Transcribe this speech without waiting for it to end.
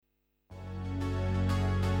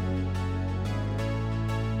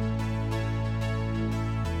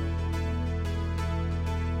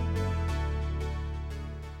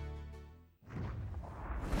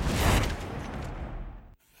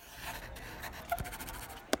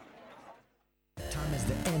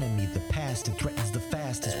The past, it threatens the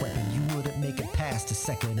fastest weapon. You wouldn't make it past a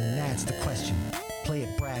second, and that's the question. Play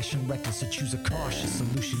it brash and reckless, or choose a cautious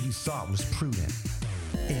solution you thought was prudent.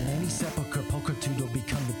 In any sepulcher, pulchritude will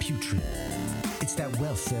become the putrid. It's that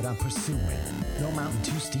wealth that I'm pursuing. No mountain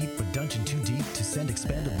too steep or dungeon too deep to send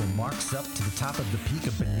expendable marks up to the top of the peak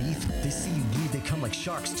of beneath. They see you bleed, they come like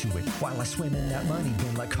sharks to it, while I swim in that money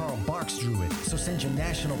bin like Carl Barks drew it. So send your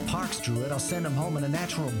national parks druid, I'll send them home in a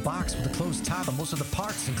natural box with a closed top and most of the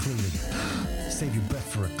parts included. Save your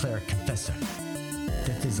breath for a cleric confessor.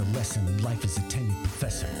 Death is a lesson and life is a tenured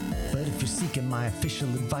professor. But if you're seeking my official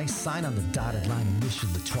advice, sign on the dotted line and initial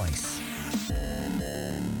it twice.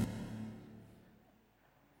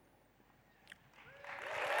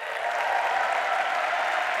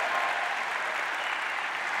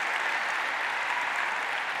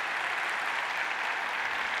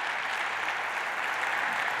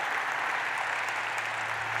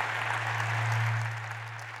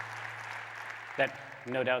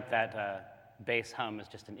 No doubt that bass hum is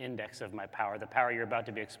just an index of my power, the power you're about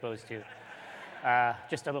to be exposed to.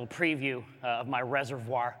 Just a little preview of my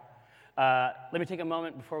reservoir. Let me take a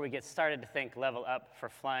moment before we get started to thank Level Up for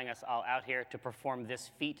flying us all out here to perform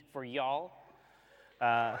this feat for y'all.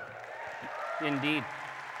 Indeed.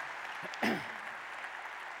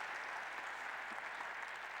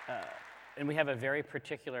 And we have a very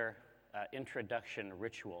particular introduction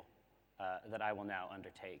ritual that I will now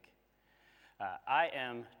undertake. I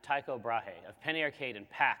am Tycho Brahe of Penny Arcade and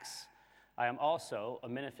PAX. I am also a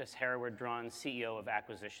Minifis Hereward-drawn CEO of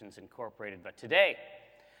Acquisitions Incorporated. But today,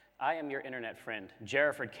 I am your internet friend,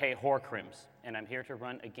 Jerriford K. Horcrims, and I'm here to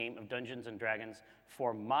run a game of Dungeons & Dragons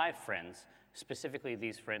for my friends, specifically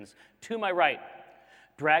these friends. To my right,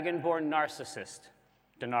 Dragonborn Narcissist,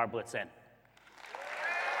 Dinar Blitzen.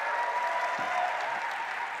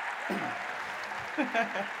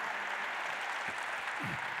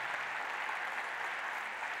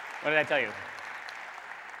 What did I tell you?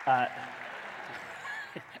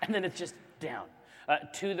 And then it's just down.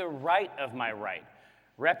 To the right of my right,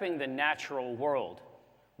 repping the natural world,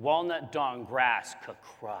 Walnut Dong Grass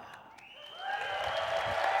Kakra.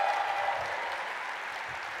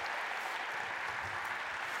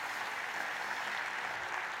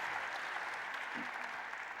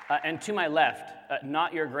 And to my left,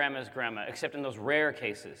 not your grandma's grandma, except in those rare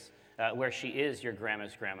cases where she is your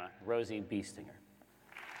grandma's grandma, Rosie Beestinger.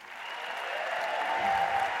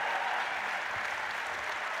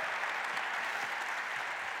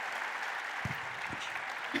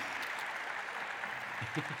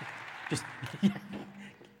 Just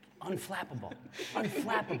unflappable,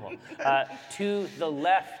 unflappable. To the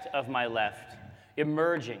left of my left,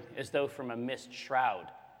 emerging as though from a mist shroud,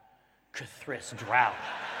 Cathris Drow.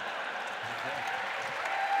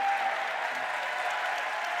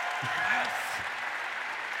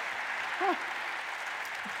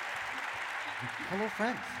 Hello,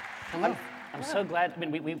 friends. Hello. I'm so glad. I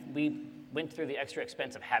mean, we went through the extra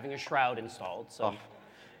expense of having a shroud installed, so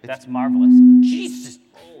that's marvelous. Jesus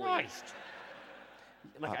Christ!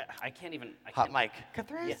 Like I can't even. Hot mic.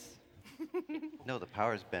 Cathris? Yes. No, the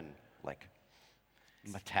power's been like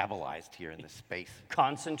metabolized here in this space.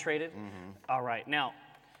 Concentrated. Mm-hmm. All right. Now,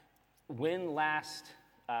 when last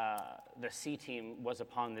the C team was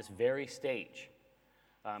upon this very stage,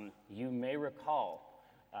 you may recall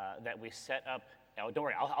that we set up. Oh, don't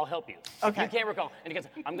worry, I'll help you. Okay. If you can't recall, and because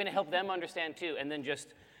I'm going to help them understand too, and then just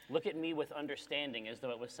look at me with understanding as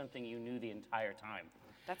though it was something you knew the entire time.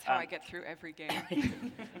 That's how I get through every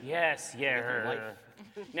game. Yes, yeah.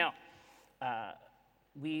 Now,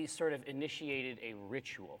 we sort of initiated a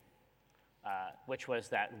ritual, which was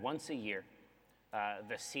that once a year,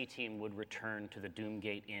 the C team would return to the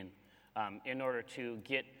Doomgate Inn in order to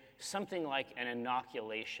get something like an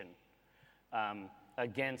inoculation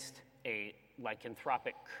against a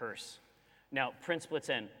lycanthropic curse. Now, Prince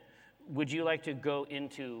Blitzen, would you like to go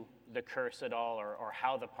into the curse at all, or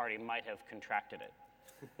how the party might have contracted it?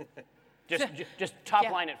 Just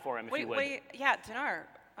top line it for him, if you would. Yeah, Dinar,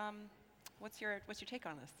 what's your take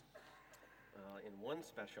on this? In one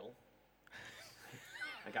special,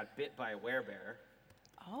 I got bit by a werebear.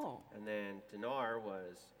 Oh. And then Dinar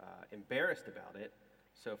was embarrassed about it,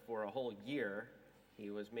 so for a whole year,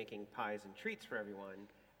 he was making pies and treats for everyone,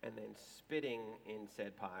 and then spitting in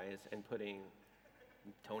said pies and putting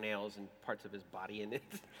toenails and parts of his body in it,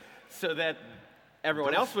 so that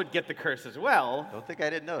everyone else would get the curse as well. Don't think I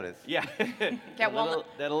didn't notice. Yeah. Yeah,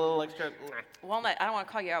 that little extra. Walnut, I don't want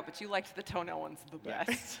to call you out, but you liked the toenail ones the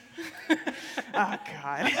best. Oh,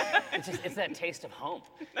 God. It's that taste of home.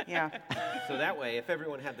 Yeah. So that way, if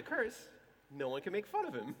everyone had the curse, no one can make fun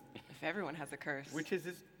of him. If everyone has a curse, Which is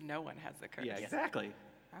his. no one has a curse. Yeah, exactly.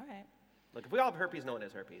 All right. Look, if we all have herpes, no one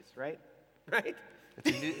has herpes, right? Right?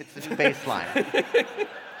 It's a new baseline.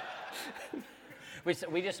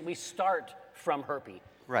 We start from herpes,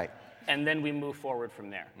 Right. and then we move forward from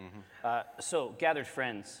there. So, gathered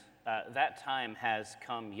friends, that time has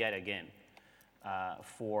come yet again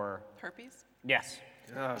for... Herpes? Yes.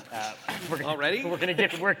 Already? We're going to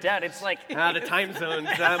get worked out. It's like... The time zones,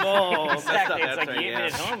 I'm all messed up. Exactly. It's That's like right, even yeah.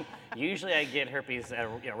 at home, usually I get herpes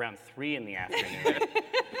around 3 in the afternoon.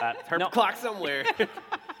 Herp clock somewhere.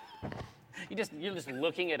 You're just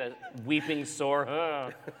looking at a weeping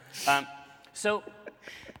sore. So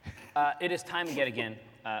it is time yet again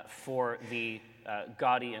for the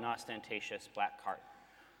gaudy and ostentatious black cart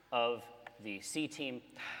of the C Team,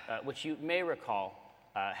 which you may recall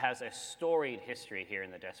has a storied history here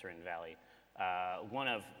in the Deseret Valley. One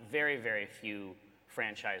of very, very few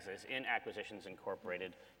franchises in Acquisitions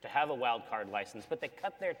Incorporated to have a wild card license, but they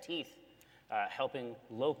cut their teeth helping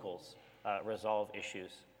locals resolve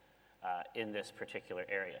issues in this particular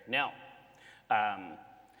area. Now,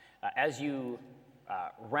 as you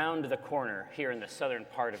round the corner here in the southern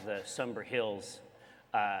part of the Somber Hills,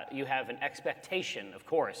 you have an expectation, of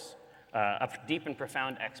course, a deep and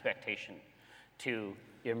profound expectation to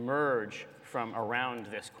emerge from around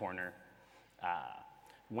this corner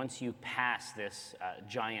once you pass this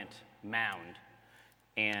giant mound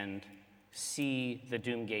and see the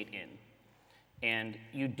Doomgate Inn. And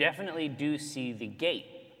you definitely do see the gate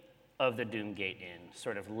of the Doomgate Inn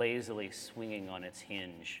sort of lazily swinging on its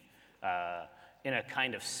hinge in a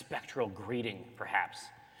kind of spectral greeting, perhaps.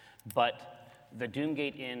 But the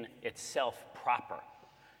Doomgate Inn itself proper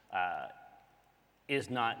is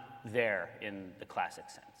not there in the classic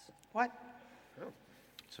sense. What?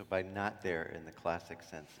 So by not there in the classic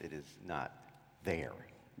sense, it is not there.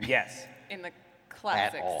 Yes. In the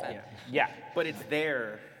classic all. sense. Yeah. But it's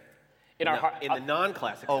there In our heart. in the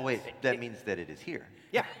non-classic Oh sense. wait, that means that it is here.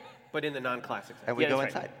 Yeah, but in the non-classic sense. And we Yeah, go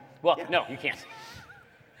that's right. inside. Well, Yeah. no, you can't.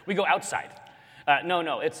 We go outside.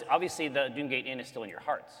 No, it's obviously the Doomgate Inn is still in your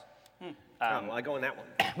hearts, Well, I go in that one.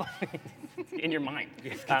 in your mind.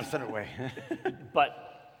 Send it away.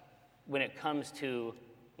 But when it comes to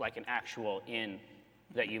like an actual inn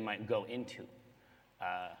that you might go into,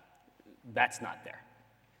 that's not there.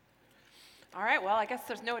 All right, well, I guess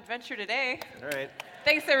there's no adventure today. All right.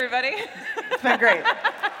 Thanks, everybody. It's been great.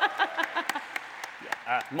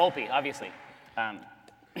 Mulpy, obviously.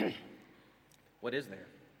 What is there?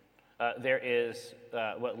 There is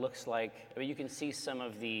what looks like, I mean, you can see some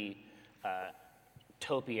of the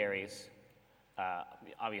topiaries,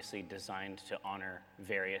 obviously designed to honor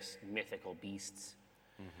various mythical beasts.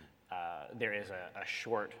 There is a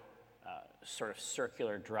short, sort of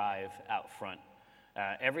circular drive out front.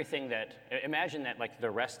 Everything that, imagine that like the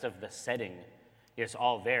rest of the setting is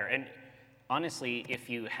all there. And honestly, if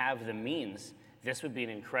you have the means, this would be an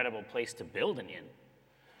incredible place to build an inn.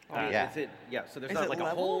 Yeah. So there's Is not it like a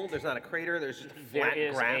level? hole, there's not a crater, there's just There flat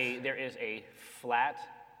is grass. there is a flat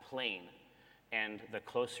plain, and the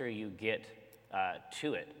closer you get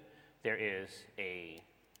to it, there is a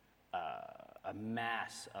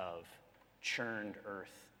mass of churned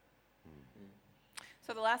earth.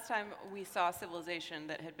 So the last time we saw civilization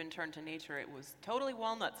that had been turned to nature, it was totally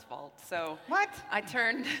Walnut's fault. So What? I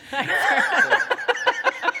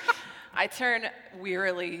turned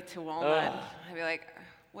wearily to Walnut. I'd be like,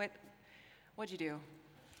 what'd you do?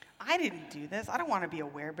 I didn't do this. I don't want to be a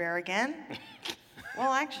werebear again.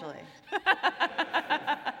 Well, actually.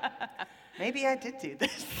 Maybe I did do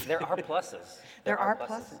this. There are pluses. There are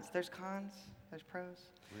pluses. There's cons. There's pros.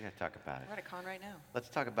 We gotta talk about it. We're at a con right now. Let's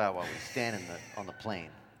talk about while we stand on the plane,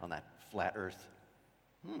 on that flat Earth.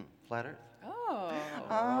 Flat Earth.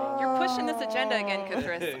 Oh. You're pushing this agenda again,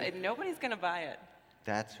 Kuthris. Nobody's going to buy it.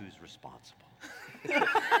 That's who's responsible.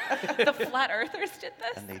 The flat earthers did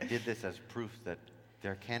this? And they did this as proof that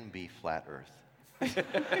there can be flat Earth.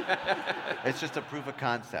 It's just a proof of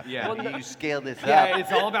concept. Yeah. When you scale this Yeah, up.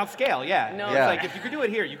 it's all about scale, yeah. No. It's Yeah. like, if you could do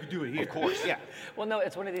it here, you could do it here. Of course. Yeah. Well, no,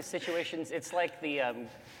 it's one of these situations. It's like the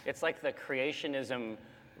creationism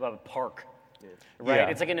of a park, right? Yeah.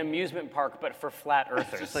 It's like an amusement park, but for flat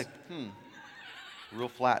earthers. It's just like, real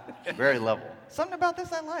flat, very level. Something about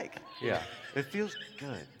this I like. Yeah. It feels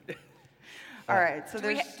good. All right, so Do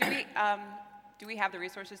we, there's... do we have the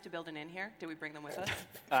resources to build an inn here? Do we bring them with us?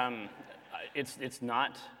 It's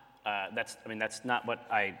not. That's not what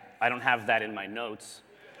I don't have that in my notes.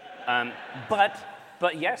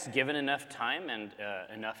 But yes, given enough time and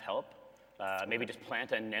enough help, maybe just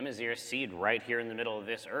plant a Nemazir seed right here in the middle of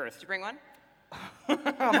this earth. Did you bring one?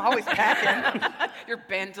 I'm always packing. Your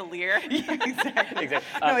bandolier. Exactly.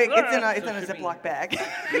 Exactly. No, it's in a Ziploc bag.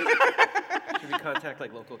 Should we contact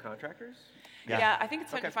like local contractors? Yeah, I think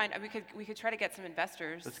it's time Okay. to find. We could try to get some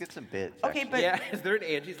investors. Let's get some bids. Okay, actually. but Yeah. Is there an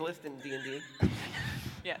Angie's List in D&D?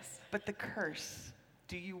 Yes. but the curse.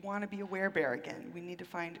 Do you want to be a werebear again? We need to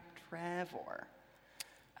find Trevor.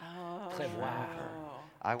 Oh.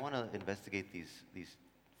 I want to investigate these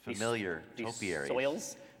familiar these topiaries.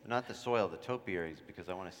 soils? Not the soil, the topiaries, because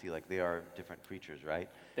I want to see like they are different creatures, right?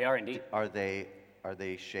 They are indeed. Are they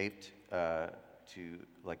shaped to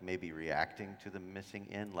like maybe reacting to the missing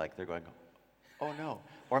inn? Like they're going, oh no,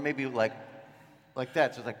 or maybe like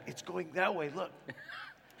that. So it's like it's going that way. Look.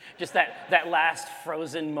 Just that last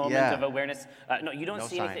frozen moment Yeah. of awareness. No, you don't No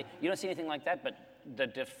see sign. anything. You don't see anything like that. But the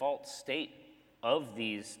default state of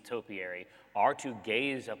these topiary are to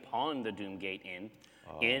gaze upon the Doomgate Inn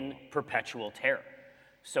in perpetual terror.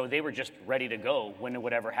 So they were just ready to go when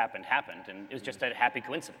whatever happened, and it was just a happy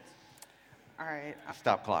coincidence. All right.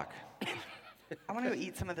 Stop clock. I want to go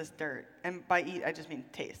eat some of this dirt. And by eat, I just mean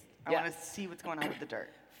taste. I Yeah. want to see what's going on with the dirt.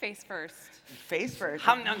 Face first. Face first.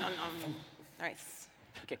 Hum, nom, nom, nom. Nice.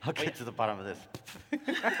 Okay. I'll get to the bottom of this.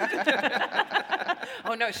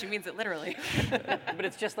 Oh no, she means it literally. But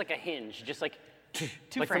it's just like a hinge, just like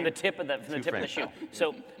from frame. the tip of the frame. shoe.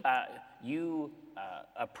 So you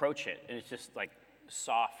approach it, and it's just like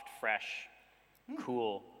soft, fresh,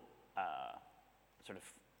 cool, sort of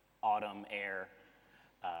autumn air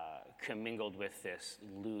commingled with this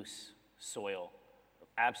loose soil,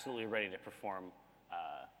 absolutely ready to perform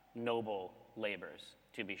noble labors,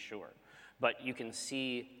 to be sure. But you can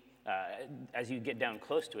see, as you get down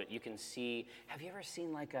close to it, you can see, have you ever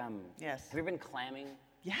seen like, Yes. have you ever been clamming,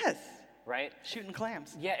 Yes. right? Shooting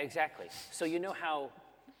clams. Yeah, exactly. So you know how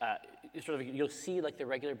you'll see like the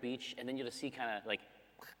regular beach, and then you'll see kind of like,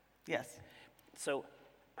 Yes. so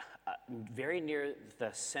very near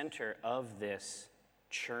the center of this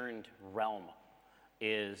churned realm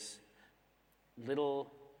is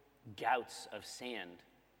little gouts of sand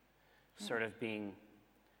sort of being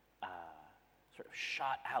sort of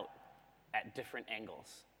shot out at different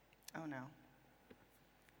angles. Oh no.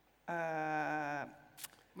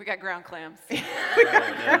 We got ground clams.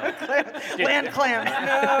 Land clams.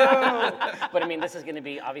 No. But I mean, this is going to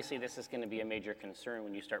be a major concern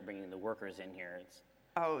when you start bringing the workers in here. It's,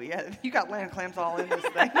 Oh yeah, you got land clams all in this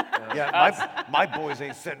thing. Yeah, my boys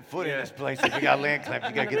ain't setting foot in this place if we got land clams.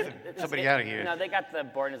 You gotta get somebody out of here. No, they got the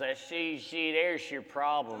board and it's like, see, there's your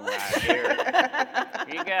problem right here.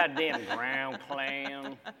 You goddamn ground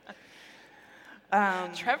clam.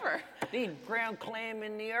 Trevor. Need ground clam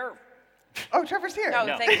in the earth. Oh, Trevor's here. Oh,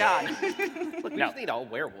 No. thank God. Look, we No. just need all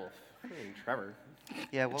werewolf. Trevor.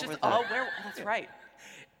 Yeah, what were Just the, all werewolves. That's right.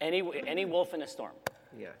 Any wolf in a storm.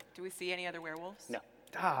 Yeah. Do we see any other werewolves? No.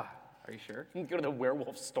 Are you sure? You can go to the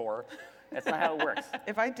werewolf store. That's not how it works.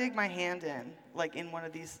 If I dig my hand in, like in one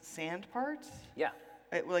of these sand parts, Yeah.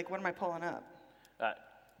 like what am I pulling up?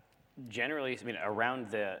 Generally, I mean, around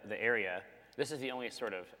the area, this is the only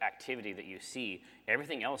sort of activity that you see.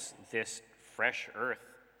 Everything else, this fresh earth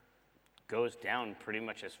goes down pretty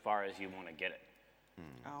much as far as you want to get it.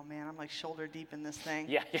 Oh man, I'm like shoulder deep in this thing.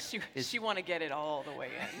 Yeah. She want to get it all the way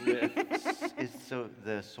in. so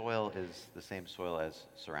the soil is the same soil as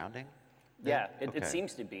surrounding? Yeah, then? it Okay.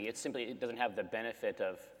 seems to be. It doesn't have the benefit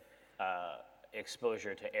of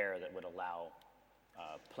exposure to air that would allow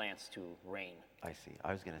plants to reign. I see.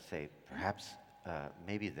 I was gonna say perhaps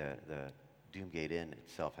maybe the Doomgate Inn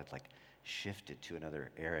itself had like shifted to another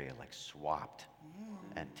area, like swapped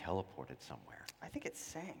and teleported somewhere. I think it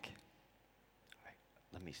sank. Right.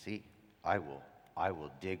 Let me see. I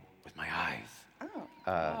will dig with my eyes.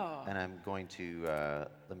 Oh, And I'm going to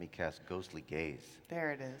let me cast Ghostly Gaze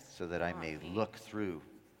there it is. so that I may look through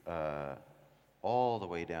all the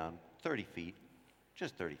way down 30 feet,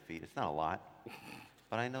 just 30 feet. It's not a lot,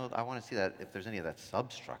 but I want to see that if there's any of that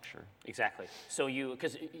substructure. Exactly. So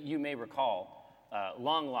because you may recall,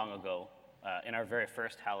 long ago, in our very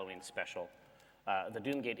first Halloween special, the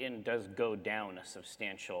Doomgate Inn does go down a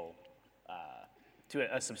substantial,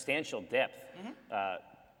 to a substantial depth,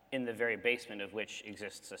 in the very basement of which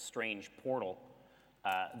exists a strange portal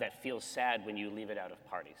that feels sad when you leave it out of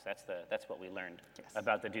parties. That's what we learned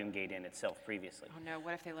about the Doomgate Inn itself previously. Oh no,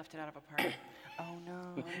 what if they left it out of a party? Oh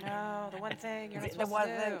no. No, the one thing you're not The supposed one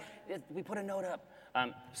to do. thing, we put a note up.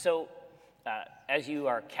 So as you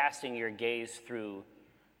are casting your gaze through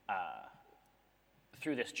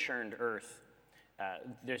this churned earth,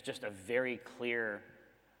 there's just a very clear,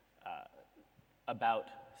 about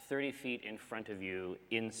 30 feet in front of you,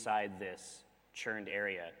 inside this churned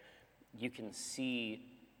area, you can see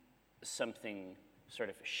something sort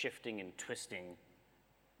of shifting and twisting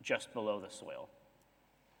just below the soil.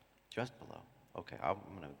 Just below. Okay, I'm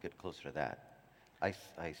going to get closer to that. I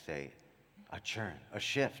say, a churn, a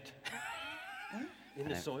shift. In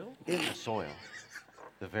the soil? In the soil.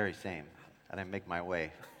 The very same. And I make my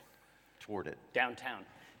way toward it. Downtown.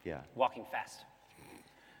 Yeah. Walking fast.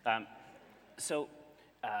 As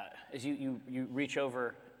you reach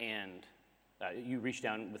over and you reach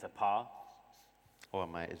down with a paw Oh,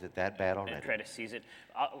 is it that bad already? and try to seize it.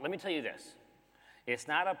 Let me tell you this. It's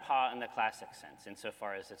not a paw in the classic sense,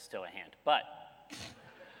 insofar as it's still a hand. But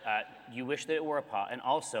you wish that it were a paw, and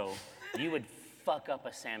also you would fuck up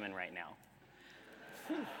a salmon right now.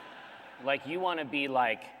 Like you want to be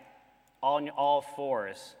like on all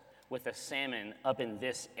fours with a salmon up in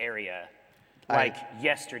this area, like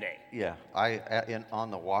yesterday. Yeah. On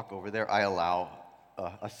the walk over there, I allow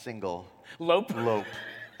a single Lope.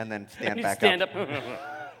 and then stand You back stand up.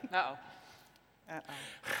 up.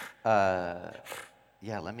 Uh-oh.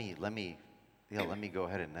 Yeah, let me go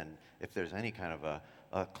ahead, and then if there's any kind of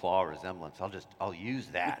a claw resemblance, I'll use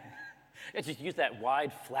that. Just use that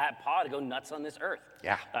wide, flat paw to go nuts on this earth.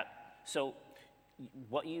 Yeah. So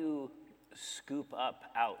what you scoop up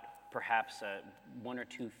out, perhaps 1 or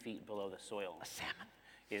 2 feet below the soil. A salmon.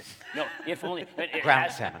 If only. It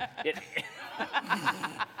Ground has- salmon. it-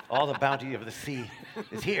 All the bounty of the sea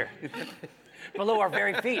is here. below our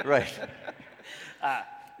very feet. Right.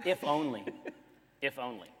 If only.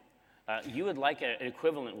 You would like an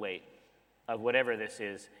equivalent weight of whatever this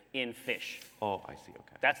is in fish. Oh, I see.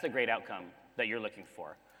 Okay. That's the great outcome that you're looking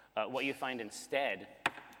for. What you find instead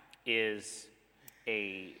is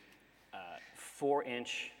a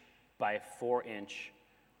 4-inch by 4-inch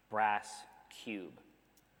brass cube.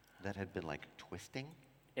 That had been like twisting,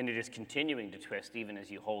 And it is continuing to twist even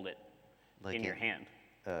as you hold it like in your hand.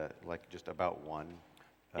 like just about one.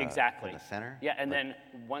 Exactly. In the center. Yeah, and then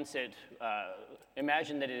once it,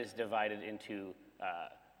 imagine that it is divided into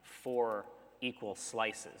 4 equal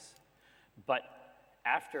slices. But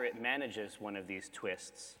after it manages one of these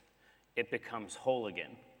twists, it becomes whole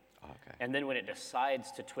again. Okay. And then when it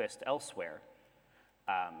decides to twist elsewhere,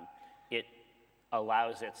 it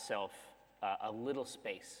allows itself a little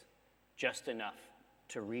space, just enough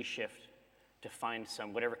to reshift, to find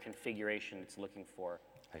whatever configuration it's looking for.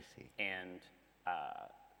 I see. And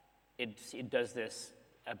it does this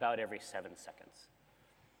about every 7 seconds.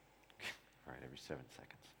 All right, every 7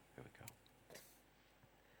 seconds. Here we go.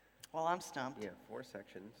 Well, I'm stumped. Yeah, 4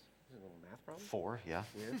 sections. This is a little math problem. 4, yeah.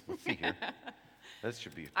 Yeah. Let's see here. This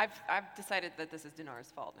should be. I've decided that this is Dinar's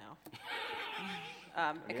fault now.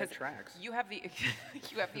 Because it tracks. you have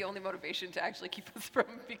the only motivation to actually keep us from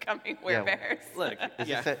becoming werebears. Look, Is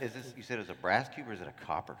this, you said it was a brass cube or is it a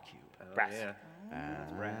copper cube? Oh, Brass. Yeah.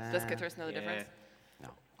 Does Cthulhu know the difference? No,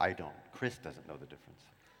 I don't. Chris doesn't know the difference.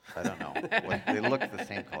 I don't know. They look the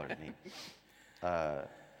same color to me.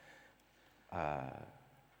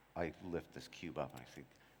 I lift this cube up and I say,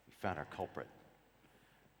 we found our culprit.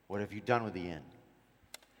 What have you done with the inn?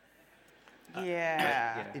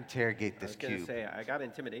 Yeah. Interrogate I was this going to cube. say, I got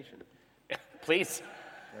intimidation. Please.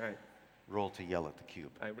 All right. Roll to yell at the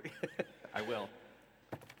cube. I will.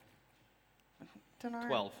 Dinar?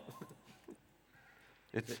 12.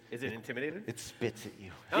 It's, Is it intimidated? it spits at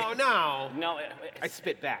you. Oh, no. No, I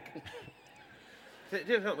spit back.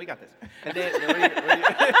 No, we got this. And then what do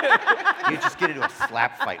you- You just get into a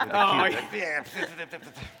slap fight with the Oh, cube. yeah.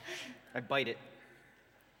 I bite it.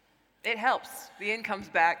 It helps. The inn comes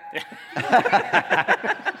back.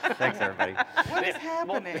 Thanks, everybody. What is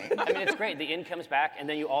happening? I mean, it's great. The inn comes back, and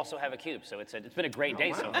then you also have a cube. So it's been a great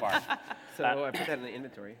day so far. So I put that in the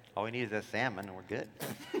inventory. All we need is a salmon and we're good.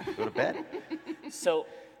 Go to bed. So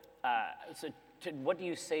what do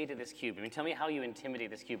you say to this cube? I mean, tell me how you intimidate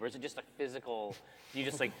this cube. Or is it just a physical, you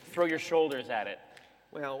just like throw your shoulders at it?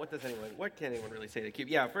 Well, what can anyone really say to Cube?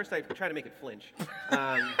 Yeah, first I try to make it flinch.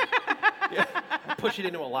 I push it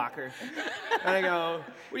into a locker. And I go,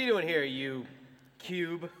 what are you doing here, you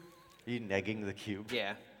cube? Are you negging the cube?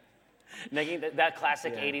 Yeah. Negging that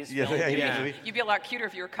classic Yeah. 80s Yeah, film. yeah, Yeah. movie. You'd be a lot cuter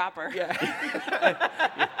if you were copper. Yeah.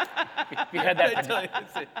 You had that. I tell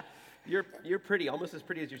you, you're pretty, almost as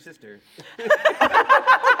pretty as your sister.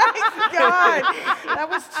 God, that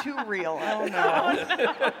was too real. Oh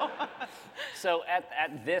no. So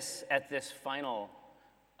at this final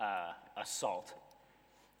assault,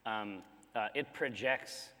 it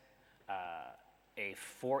projects a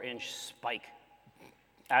 4-inch spike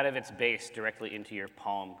out of its base directly into your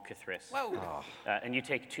palm, Cthulhu. Whoa. And you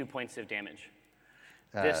take 2 points of damage.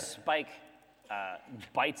 This spike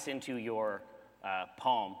bites into your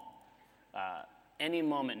palm. Any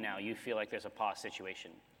moment now, you feel like there's a paw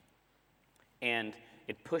situation. And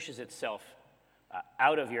it pushes itself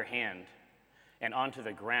out of your hand and onto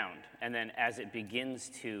the ground. And then as it begins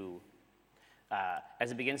to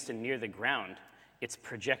As it begins to near the ground, it's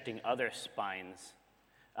projecting other spines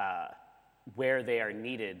where they are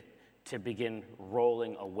needed to begin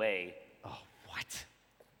rolling away Oh, what?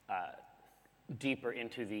 deeper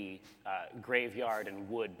into the graveyard and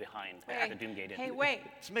wood behind the Doomgate Inn. Hey, wait.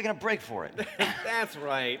 It's making a break for it. That's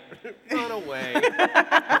right. Run away.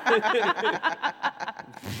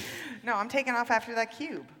 No, I'm taking off after that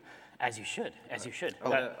cube. As you should, as you should.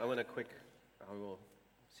 I will,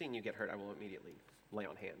 seeing you get hurt, I will immediately lay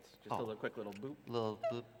on hands. Just a little quick little boop, Little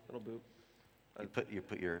boop. little boop. You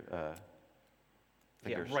put your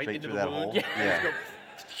finger right straight into through the that wound. hole. Yeah.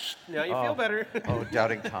 Now you feel better. Oh,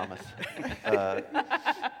 doubting Thomas.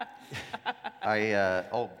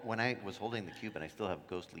 When I was holding the cube and I still have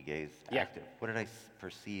ghostly gaze Yeah. active, what did I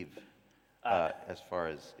perceive as far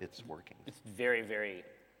as its working? It's very, very,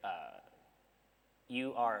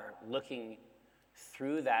 you are looking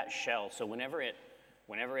through that shell. So whenever it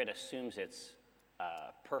assumes its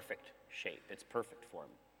perfect shape, its perfect form,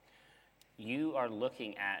 you are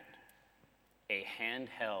looking at a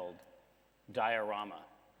handheld diorama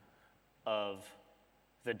of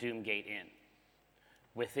the Doomgate Inn,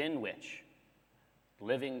 within which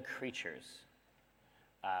living creatures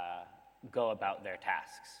go about their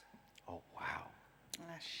tasks. Oh, wow.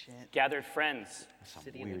 Ah, shit. Gathered friends, That's some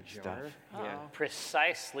City in a weird jar. stuff. Yeah.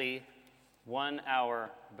 precisely 1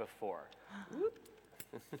 hour before.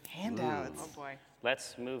 Handouts. Oh boy.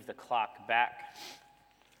 Let's move the clock back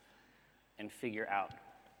and figure out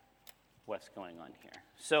what's going on here.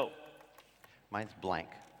 So, Mine's blank.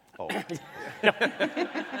 Oh,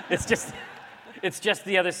 it's just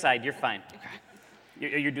the other side. You're fine.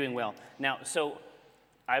 You're doing well. Now, so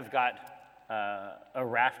I've got a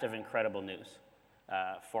raft of incredible news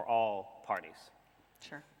for all parties.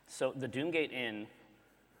 Sure. So the Doomgate Inn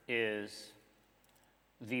is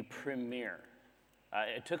the premier.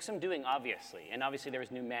 It took some doing, obviously, and obviously there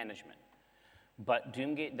was new management. But the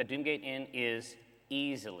Doomgate Inn is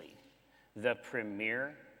easily the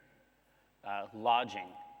premier lodging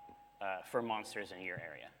for monsters in your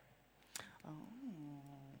area.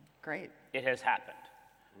 Great. It has happened.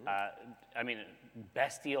 I mean,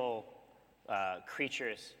 bestial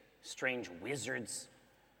creatures, strange wizards,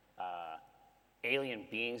 alien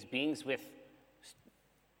beings with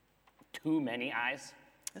too many eyes,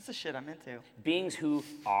 That's the shit I'm into. beings who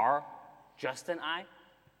are just an eye,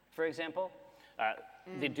 for example.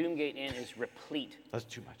 The Doomgate Inn is replete. that's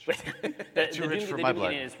too much. The Too rich for the my Doomgate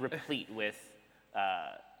blood. Inn is replete with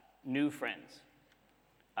new friends,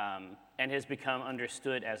 and has become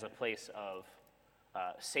understood as a place of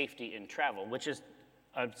safety in travel, which is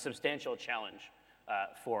a substantial challenge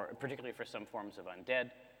particularly for some forms of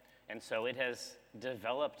undead. And so it has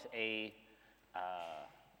developed a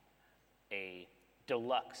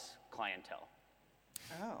deluxe clientele.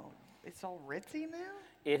 Oh, it's all ritzy now?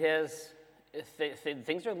 It has,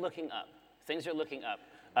 things are looking up. Things are looking up.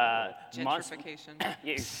 Gentrification.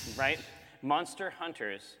 Yeah, right? Monster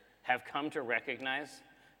hunters have come to recognize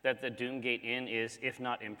that the Doomgate Inn is, if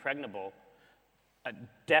not impregnable,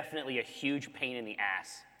 definitely a huge pain in the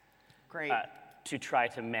ass Great. to try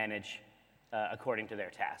to manage according to their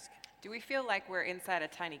task. Do we feel like we're inside a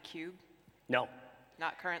tiny cube? No.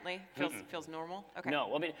 Not currently? Feels normal? Okay.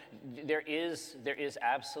 No, I mean, there is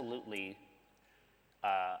absolutely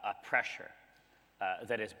a pressure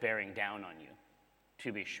that is bearing down on you,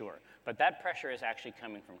 to be sure. But that pressure is actually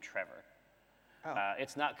coming from Trevor. Oh.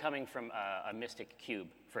 It's not coming from a mystic cube,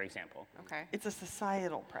 for example. Okay. It's a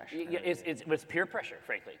societal pressure. Yeah, it's peer pressure,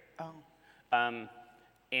 frankly. Oh.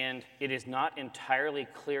 And it is not entirely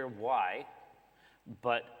clear why,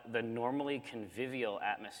 but the normally convivial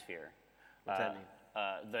atmosphere, What's that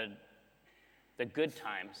mean? The good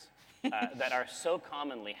times that are so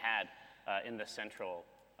commonly had in the central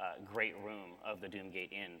great room of the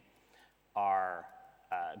Doomgate Inn are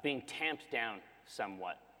being tamped down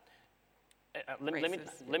somewhat.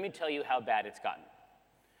 Let me tell you how bad it's gotten.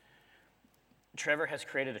 Trevor has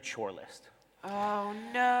created a chore list. Oh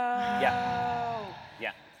no.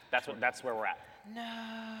 Yeah, that's where we're at.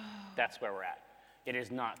 No. That's where we're at. It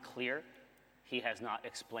is not clear. He has not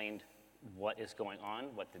explained what is going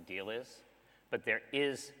on, what the deal is, but there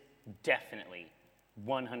is definitely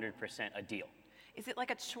 100% a deal. Is it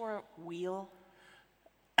like a chore wheel?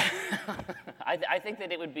 I think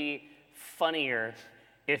that it would be funnier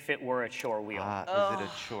if it were a chore wheel. Is it a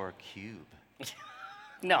chore cube?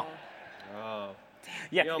 No. Oh.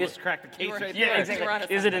 Yeah, You almost cracked the case right yeah, there. exactly. We're on a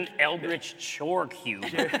Is it an eldritch chore cube?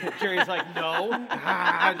 Jerry's like, no.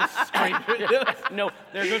 Just scrape it. No.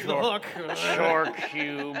 There goes the hook. Chore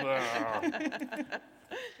cube.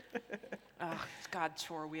 Oh, God,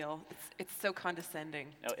 chore wheel. It's so condescending.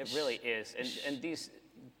 No, it really is. And these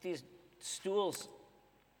stools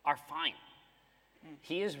are fine.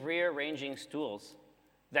 He is rearranging stools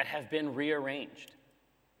that have been rearranged.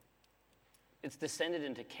 It's descended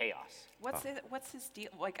into chaos. What's his deal?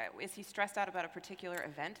 Like, is he stressed out about a particular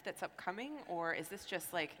event that's upcoming, or is this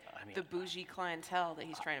just like the bougie clientele that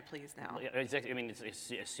he's trying to please now? Exactly. I mean,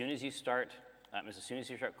 as soon as you start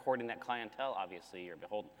courting that clientele, obviously you're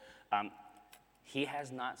beholden. He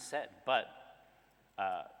has not said, but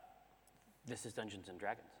this is Dungeons and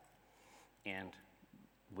Dragons, and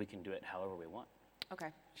we can do it however we want. Okay.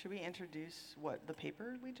 Should we introduce the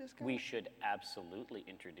paper we just got? We should absolutely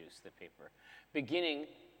introduce the paper, beginning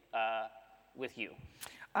with you.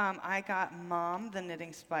 I got Mom, the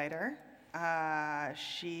knitting spider.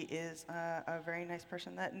 She is a very nice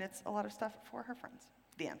person that knits a lot of stuff for her friends.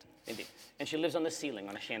 The end. Indeed. And she lives on the ceiling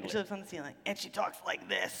on a chandelier. She lives on the ceiling, and she talks like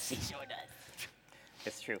this. She sure does.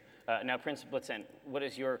 It's true. Now, Prince Blitzen, what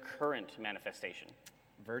is your current manifestation?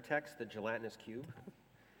 Vertex, the gelatinous cube,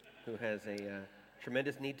 who has a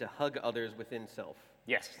tremendous need to hug others within self.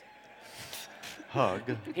 Yes. Hug.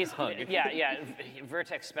 He's hug. Yeah.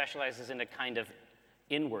 Vertex specializes in a kind of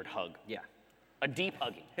inward hug. Yeah. A deep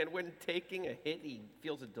hugging. And when taking a hit, he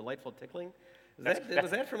feels a delightful tickling. Was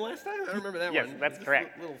that from last time? I don't remember that yes, one. That's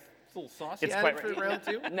correct. Little sauce he It's added quite for round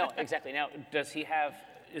 2? No, exactly. Now,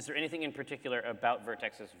 is there anything in particular about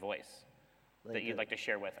Vertex's voice that you'd like to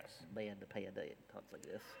share with us? Band to pay a day talks like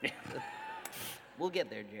this. We'll get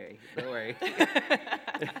there, Jerry. Don't worry.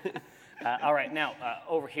 All right, now,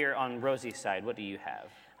 over here on Rosie's side, what do you have?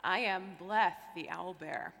 I am Bleth, the owl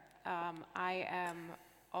bear. I am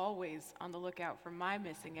always on the lookout for my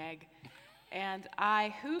missing egg. And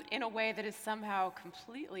I hoot in a way that is somehow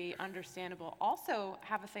completely understandable. Also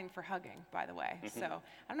have a thing for hugging, by the way. So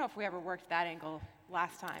I don't know if we ever worked that angle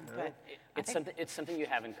last time, but It's something you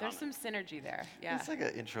have in common. there's some synergy there. Yeah. It's like an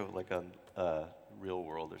intro, like on Real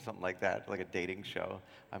World or something like that, like a dating show.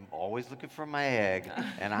 I'm always looking for my egg,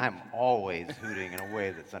 and I'm always hooting in a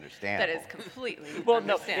way that's That understandable. is completely Well,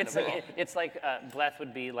 no, understandable. it's like Bleth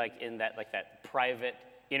would be like in that private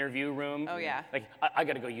interview room. Oh, yeah. Like, I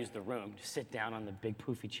got to go use the room. Just sit down on the big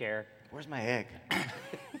poofy chair. Where's my egg?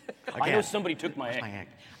 I know somebody took my Where's egg. my egg?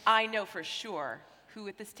 I know for sure who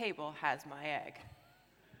at this table has my egg.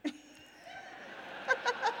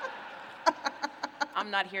 I'm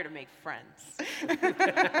not here to make friends. I'm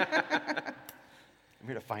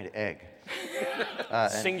here to find egg.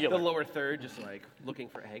 Singular. The lower third, just like looking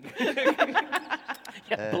for egg.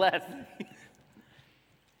 Bleth.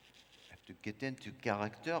 To get into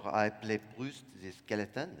character, I play Proust the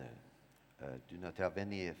skeleton. Do not have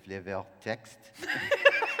any flavor text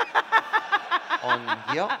on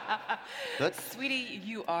here. But Sweetie,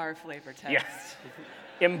 you are flavor text. Yes.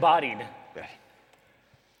 Embodied. well,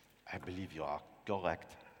 I believe you are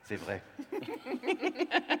correct. C'est vrai.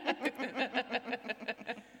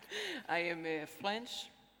 I am French.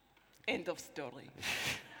 End of story.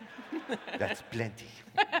 That's plenty.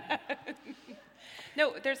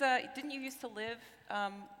 No, didn't you used to live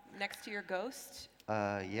next to your ghost?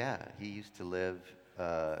 Yeah, he used to live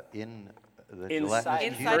in the Inside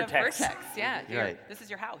gelatinous Inside cube. of Vertex. Vertex, yeah. Right. This is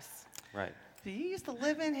your house. Right. So you used to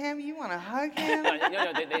live in him? You want to hug him?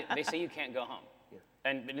 No, they say you can't go home.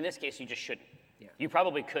 And in this case, you just shouldn't. Yeah. You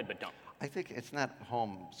probably could, but don't. I think it's not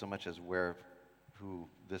home so much as who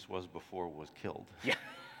this was before was killed. Yeah.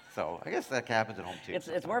 So I guess that happens at home too.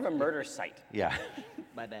 It's more of a murder site. Yeah.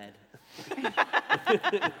 My bad.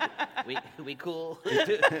 we cool?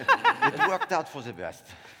 It worked out for the best.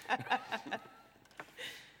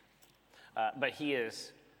 But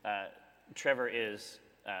Trevor is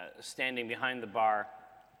standing behind the bar.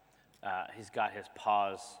 He's got his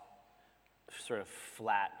paws sort of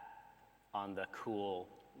flat on the cool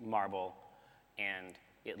marble, and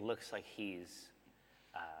it looks like he's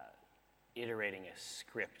iterating a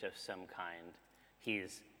script of some kind.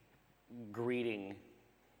 He's greeting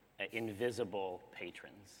invisible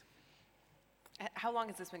patrons. How long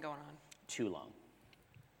has this been going on? Too long.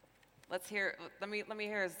 Let's hear. Let me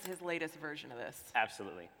hear his latest version of this.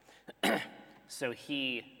 Absolutely. So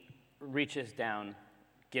he reaches down,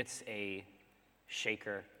 gets a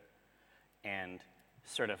shaker, and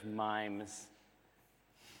sort of mimes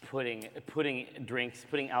putting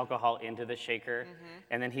alcohol into the shaker,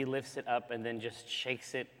 and then he lifts it up and then just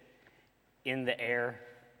shakes it in the air.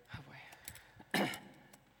 Oh boy.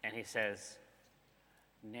 And he says,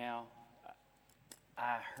 "Now,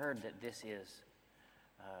 I heard that this is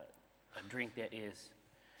a drink that is.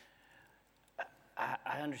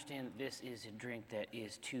 I understand that this is a drink that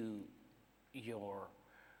is to your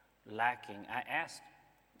liking. I asked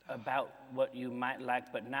about what you might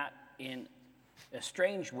like, but not in a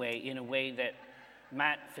strange way, in a way that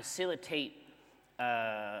might facilitate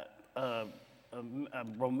a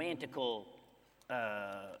romantical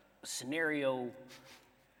scenario.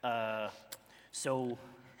 So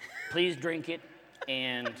please drink it,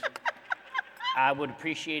 and I would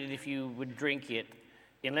appreciate it if you would drink it,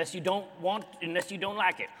 unless you don't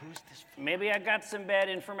like it. Who's this? Maybe I got some bad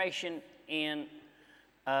information, and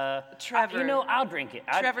Trevor. I'll drink it.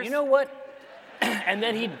 Trevor's- You know what? And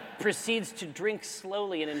then he proceeds to drink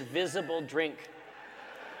slowly an invisible drink.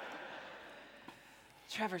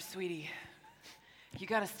 Trevor, sweetie, you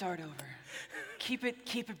gotta start over. Keep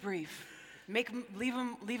it brief. Leave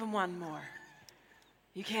him one more.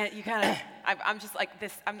 You gotta, I'm just like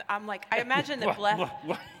this, I'm like, I imagine that Bleth,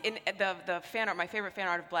 in the fan art, my favorite fan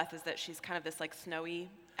art of Bleth is that she's kind of this like snowy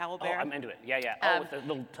Oh, owlbear. I'm into it. Yeah. With the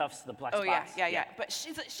little tufts, the black Oh spots. yeah. But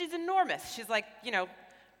she's enormous. She's like,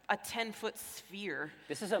 a 10-foot sphere.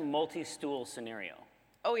 This is a multi-stool scenario.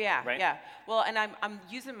 Oh yeah, Right? yeah. Well, and I'm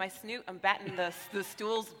using my snoot. I'm batting the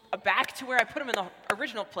stools back to where I put them in the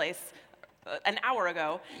original place an hour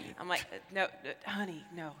ago. I'm like, no, honey,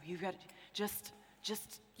 no. You've got just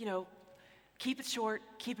keep it short,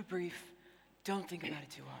 keep it brief. Don't think about it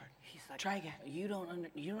too hard. He's like, try again. You don't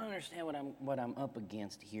understand what I'm up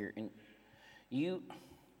against here, and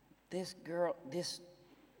this girl, this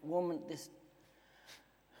woman,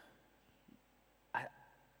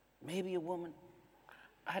 maybe a woman.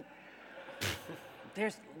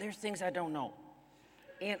 There's things I don't know,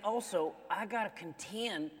 and also I gotta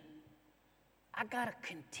contend. I got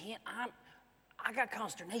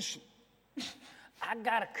consternation. I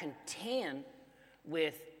gotta contend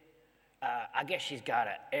with. I guess she's got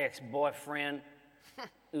an ex-boyfriend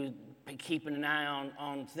who's been keeping an eye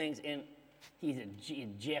on things, and he's a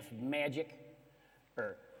Jeff Magic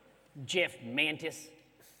or Jeff Mantis.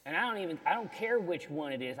 And I don't care which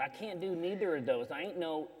one it is. I can't do neither of those. I ain't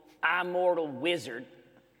no immortal wizard,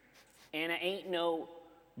 and I ain't no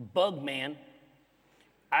bug man.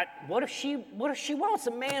 What if she wants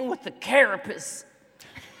a man with the carapace?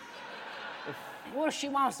 What if she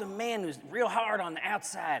wants a man who's real hard on the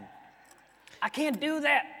outside? I can't do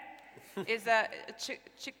that. Is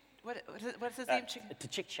what's his name?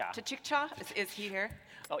 T'Chikcha. T'Chikcha? Is he here?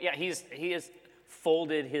 Oh yeah, he has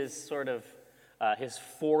folded his sort of his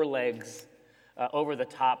forelegs over the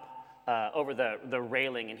top, over the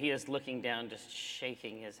railing, and he is looking down, just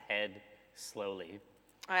shaking his head slowly.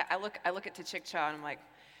 I look at T'Chikcha and I'm like,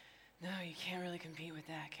 no, you can't really compete with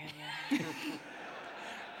that, can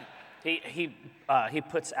you? He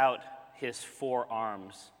puts out his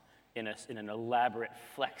forearms in an elaborate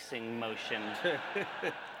flexing motion.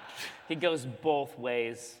 He goes both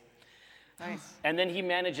ways. Nice. And then he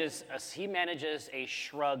manages a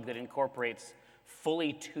shrug that incorporates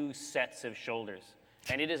fully 2 sets of shoulders.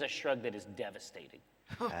 And it is a shrug that is devastating.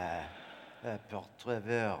 Poor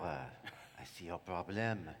Trevor, I see your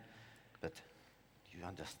problem, but you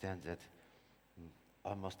understand that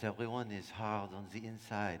almost everyone is hard on the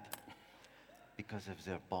inside because of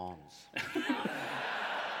their bones.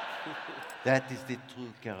 That is the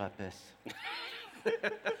true carapace.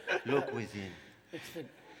 Look within.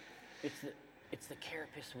 It's the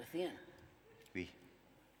carapace within. Oui.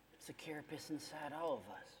 It's the carapace inside all of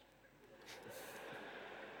us.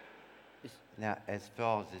 Now, as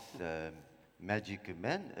far as this magic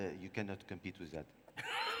man, you cannot compete with that.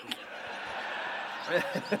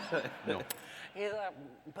 No. He's like,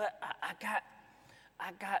 but I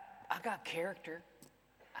got character.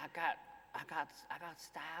 I got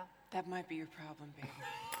style. That might be your problem, baby.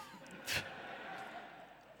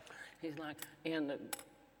 He's like, and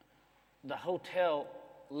the hotel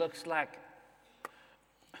looks like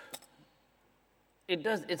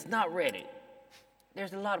it's not ready.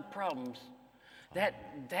 There's a lot of problems.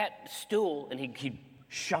 That stool, and he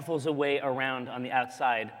shuffles away around on the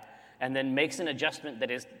outside and then makes an adjustment that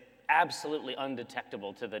is absolutely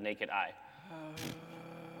undetectable to the naked eye.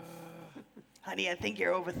 Honey, I think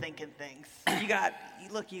you're overthinking things. You got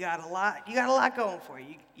a lot going for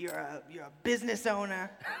you. You're a business owner.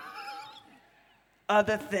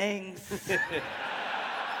 Other things.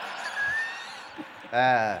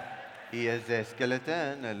 He is a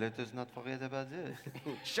skeleton. Let us not forget about this.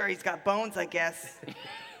 Sure, he's got bones, I guess.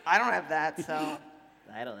 I don't have that, so.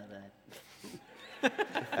 I don't have that.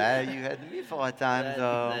 You had me for a time,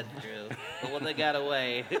 though. That's true. The one that got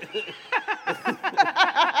away.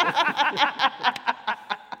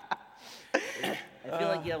 I feel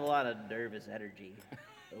like you have a lot of nervous energy.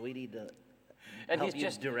 We need to help you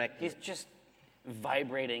direct He's it. just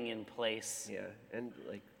vibrating in place. Yeah, and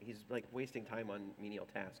like he's like wasting time on menial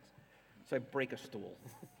tasks. So I break a stool.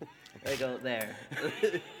 There you go, there.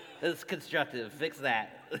 It's constructive. Fix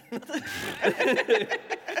that.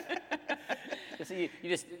 So you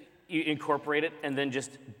incorporate it and then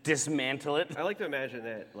just dismantle it. I like to imagine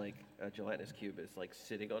that like a gelatinous cube is like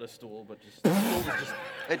sitting on a stool, but just the stool is just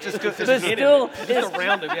It just goes. The stool it's just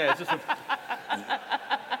around him. Yeah, it's just.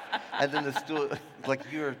 And then the stool, like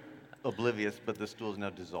you're oblivious, but the stool's now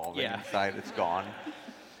dissolving Yeah. inside. It's gone.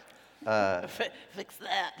 Fix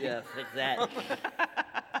that. Yeah, fix that.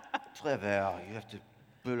 Trevor, you have to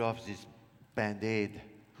pull off this Band-Aid.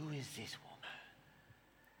 Who is this woman?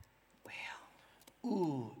 Well,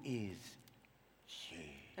 who is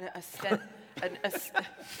she?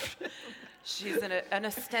 She's an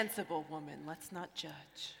ostensible woman. Let's not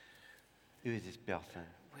judge. Who is this person?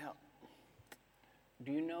 Well,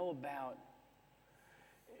 do you know about?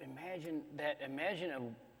 Imagine a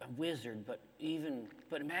wizard, but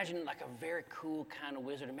imagine like a very cool kind of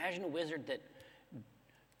wizard. Imagine a wizard that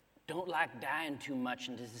don't like dying too much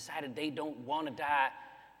and has decided they don't want to die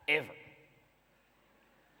ever.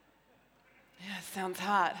 Yeah, sounds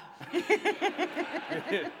hot. Yeah,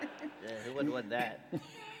 who wouldn't want that?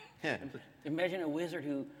 Imagine a wizard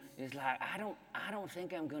who is like, I don't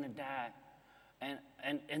think I'm gonna die,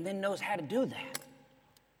 and then knows how to do that.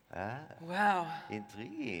 Ah, Wow.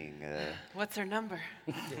 intriguing. What's her number?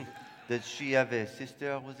 Does she have a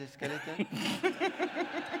sister with a skeleton?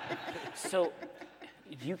 So,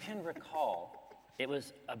 you can recall, it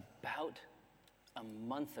was about a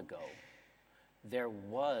month ago, there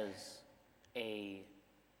was a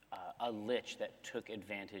lich that took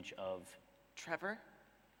advantage of Trevor?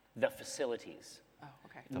 the facilities. Oh,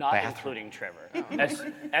 okay. Not bathroom. including Trevor.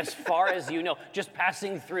 As far as you know, just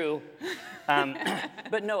passing through.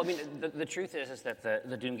 But no, I mean, the truth is that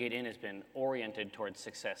the Doomgate Inn has been oriented towards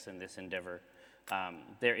success in this endeavor.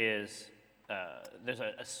 There's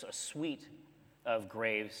a suite of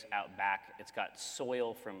graves out back. It's got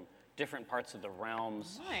soil from different parts of the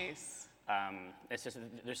realms. Nice. It's just,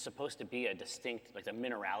 there's supposed to be a distinct, like the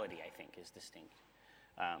minerality, I think, is distinct.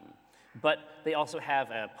 But they also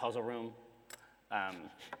have a puzzle room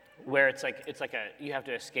where it's like you have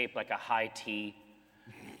to escape like a high tea,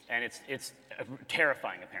 and it's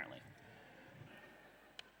terrifying apparently.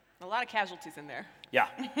 A lot of casualties in there. Yeah,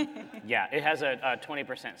 yeah. It has a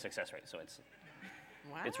 20% success rate, so it's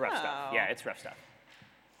rough stuff. Yeah, it's rough stuff.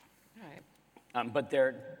 All right. But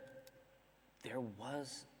there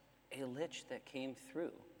was a lich that came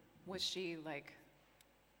through. Was she like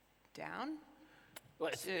down?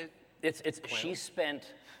 Well, she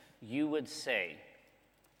spent, you would say,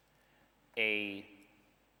 a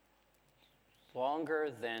longer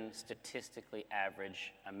than statistically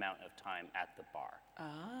average amount of time at the bar.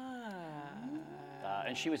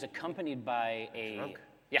 And she was accompanied by a Drunk.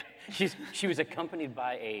 yeah. She was accompanied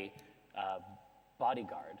by a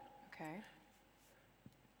bodyguard Okay.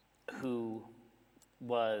 who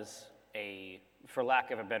was for lack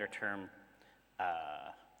of a better term,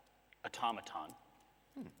 automaton.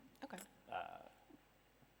 Okay.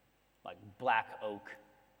 Like black oak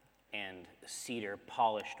and cedar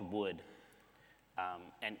polished wood,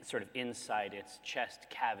 and sort of inside its chest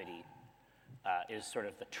cavity is sort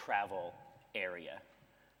of the travel area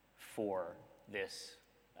for this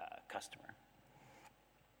customer.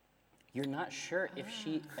 You're not sure if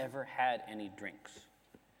she ever had any drinks.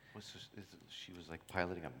 She was like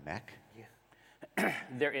piloting a mech?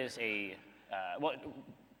 There is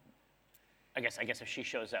I guess if she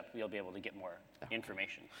shows up, you'll be able to get more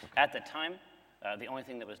information. Okay. At the time, the only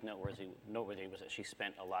thing that was noteworthy was that she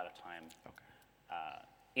spent a lot of time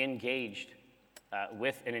engaged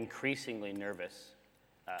with an increasingly nervous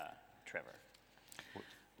Trevor.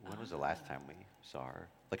 When was the last time we saw her?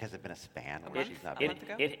 Like, has it been a span where month? she's not A been? month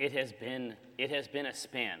ago? It has been a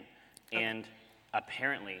span, and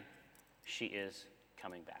apparently, she is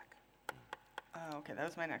coming back. Oh, okay, that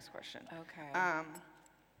was my next question. Okay.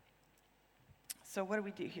 So what do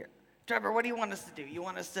we do here? Trevor, what do you want us to do? You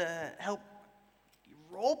want us to help you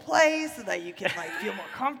role play so that you can like feel more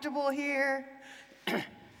comfortable here?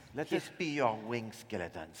 Let us be your wing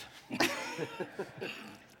skeletons.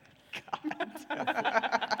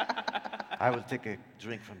 I will take a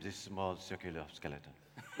drink from this small circular skeleton.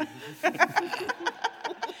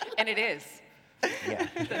 And it is. Yeah.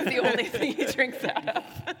 That's the only thing he drinks out of.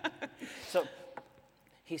 So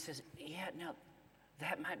he says, "Yeah, now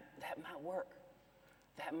that might work.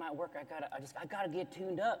 That might work. I gotta get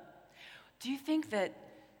tuned up." Do you think that,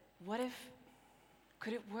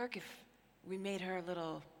 could it work if we made her a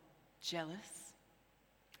little jealous?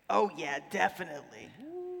 Oh yeah, definitely.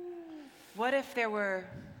 What if there were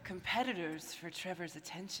competitors for Trevor's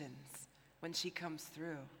attentions when she comes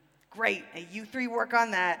through? Great. Now you three work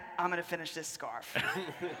on that. I'm going to finish this scarf.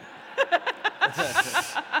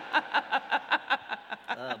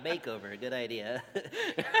 Makeover, good idea.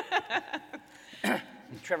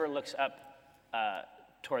 Trevor looks up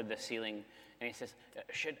toward the ceiling and he says,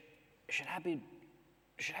 should I be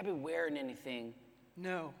wearing anything?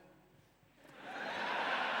 No.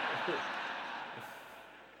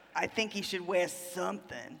 I think he should wear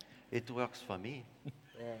something. It works for me.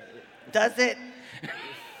 Does it?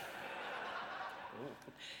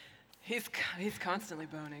 He's constantly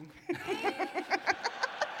boning.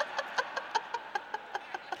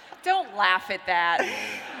 Don't laugh at that.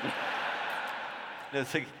 No,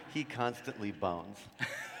 it's like he constantly bones.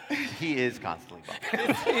 He is constantly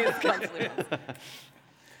bones. He is constantly boning.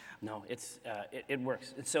 No, it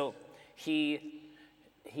works. And so he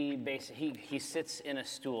sits in a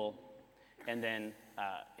stool, and then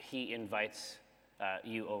he invites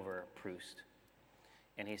you over Proust,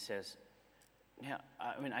 and he says, "Yeah,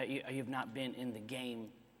 I mean, you've not been in the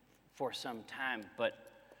game for some time, but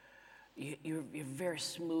you're very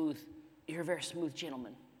smooth. You're a very smooth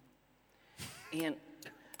gentleman, and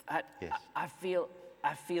Yes. I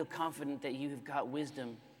feel confident that you've got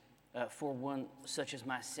wisdom for one such as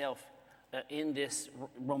myself in this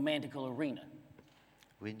romantical arena."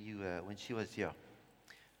 When she was here,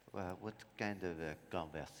 what kind of a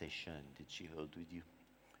conversation did she hold with you?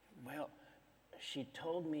 Well, she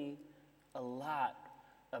told me a lot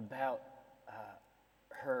about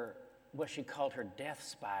what she called her death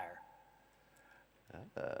spire.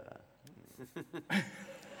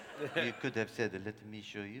 You could have said, "Let me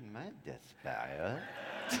show you my death spire."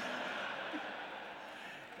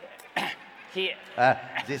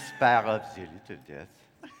 The spire of the little death.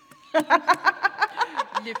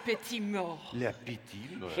 Le petit mort. Le petit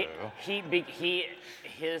mort.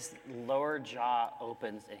 His lower jaw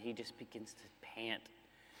opens and he just begins to pant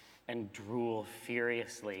and drool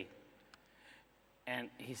furiously.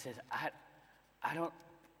 And he says, I don't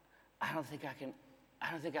think I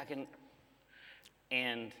can.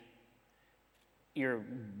 And you're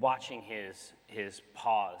watching his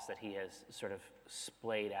paws that he has sort of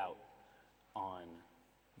splayed out on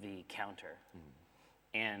the counter.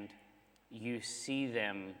 And you see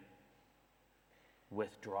them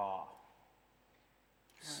withdraw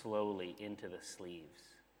slowly into the sleeves.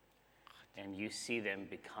 And you see them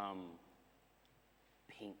become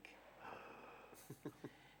pink.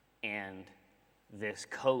 And this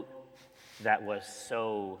coat that was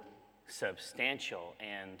so substantial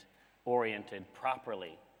and oriented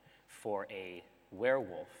properly for a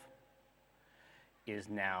werewolf is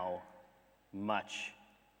now much,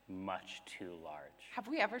 much too large. Have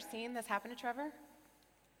we ever seen this happen to Trevor?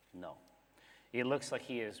 No. It looks like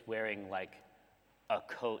he is wearing like a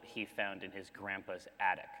coat he found in his grandpa's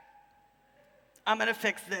attic. I'm going to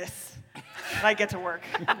fix this. And I get to work.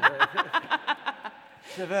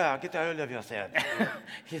 Trevor, get out of yourself.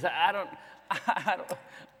 He's like, I don't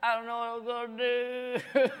know what I'm gonna do.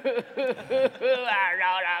 I don't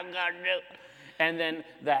know what I'm gonna do. And then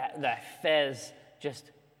the fez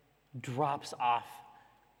just drops off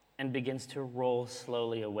and begins to roll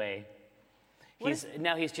slowly away. He's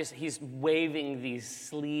waving these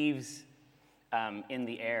sleeves in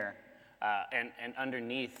the air, and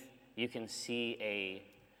underneath you can see a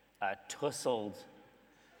tousled,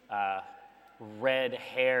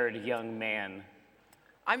 red-haired young man.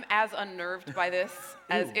 I'm as unnerved by this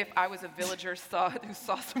as if I was a villager who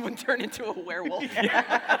saw someone turn into a werewolf.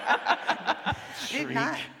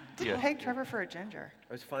 Didn't peg Trevor for a ginger.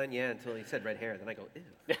 I was fine, yeah, until he said red hair. Then I go, ew.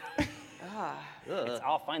 It's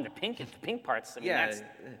all fine. The pink parts. I mean, Yeah,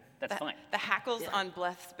 that's fine. The hackles on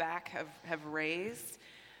Bleth's back have raised.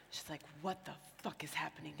 She's like, what the fuck is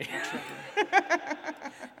happening to you, Trevor?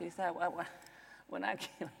 He's like, when I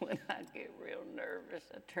get real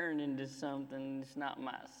nervous, I turn into something. It's not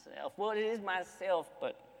myself. Well, it is myself,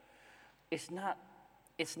 but it's not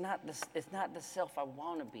the self I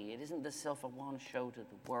want to be. It isn't the self I want to show to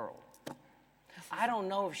the world. I don't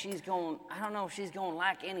know if she's going to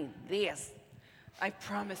like any of this. I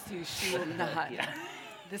promise you she will not.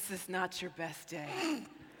 This is not your best day.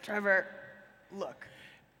 Trevor, look.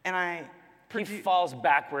 And he falls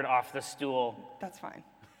backward off the stool. That's fine.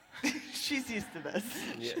 She's used to this.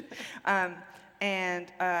 Yeah.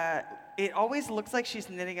 It always looks like she's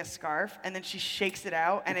knitting a scarf, and then she shakes it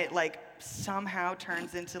out, and it like somehow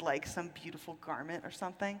turns into like some beautiful garment or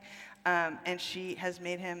something. And she has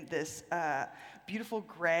made him this beautiful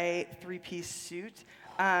gray 3-piece suit,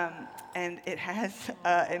 and it has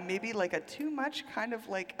maybe like a too much kind of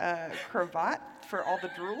like cravat for all the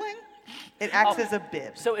drooling. It acts as a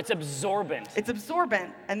bib. So it's absorbent. It's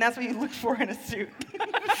absorbent, and that's what you look for in a suit.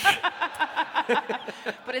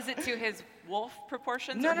 But is it to his wolf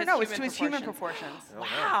proportions? No, or no, his no. It's to his human proportions.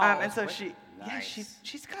 Wow. And so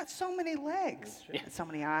she's got so many legs, and so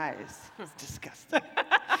many eyes. It's disgusting.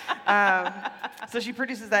 So she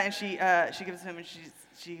produces that, and she gives it to him, and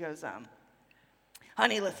she goes,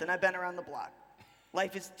 honey, listen, I've been around the block.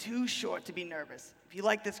 Life is too short to be nervous. If you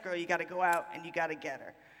like this girl, you got to go out and you got to get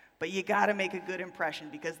her. But you got to make a good impression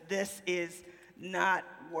because this is not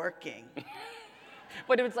working.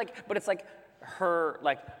 But it's like her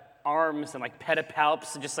like arms and like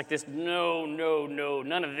pedipalps and just like this. No,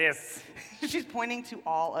 none of this. She's pointing to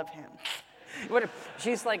all of him. What if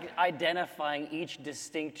she's like identifying each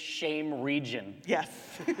distinct shame region. Yes.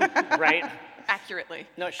 Right? Accurately.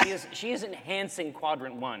 No, she is enhancing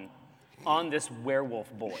quadrant 1 on this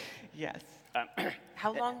werewolf boy. Yes.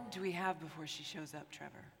 How long do we have before she shows up,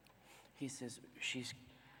 Trevor? He says she's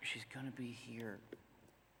gonna be here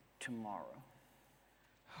tomorrow.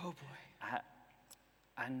 Oh boy.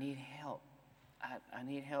 I need help. I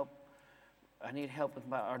need help. I need help with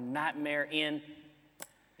our nightmare inn.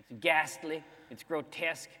 It's ghastly. It's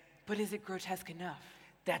grotesque. But is it grotesque enough?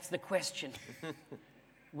 That's the question.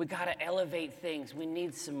 We gotta elevate things. We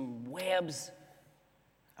need some webs.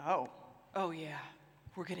 Oh. Oh yeah.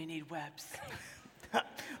 We're gonna need webs.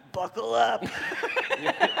 Buckle up.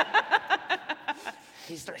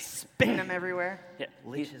 He's like Spin them everywhere. Yeah,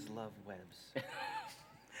 Leeches love webs.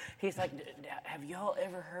 he's like, have y'all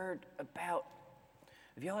ever heard about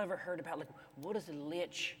like what does a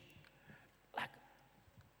lich like?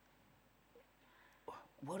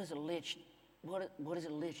 What does a lich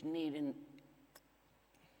need in?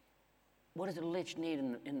 What does a lich need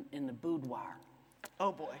in the boudoir?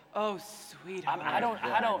 Oh boy. Oh sweetheart. I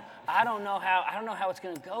don't know how it's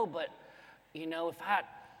gonna go, but you know,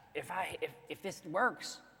 if this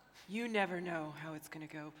works. You never know how it's gonna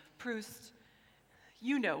go. Proust,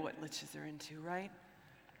 you know what liches are into, right?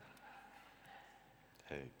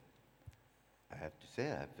 I have to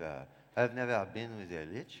say, I've never been with a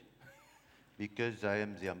lich because I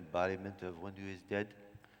am the embodiment of one who is dead.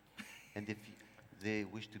 And if they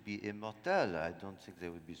wish to be immortal, I don't think they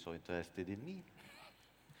would be so interested in me.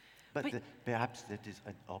 But perhaps that is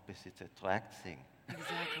an opposite attract thing.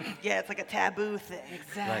 Exactly. Yeah, it's like a taboo thing.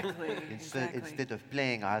 Exactly. Instead of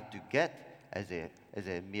playing hard to get as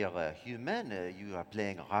a mere human, you are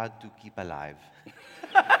playing hard to keep alive.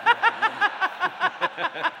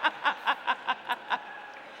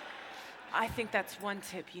 I think that's one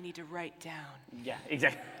tip you need to write down. Yeah,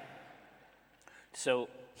 exactly. So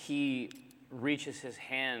he reaches his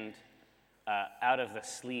hand out of the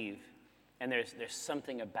sleeve, and there's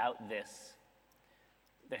something about this.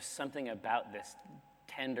 There's something about this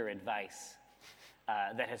tender advice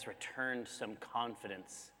that has returned some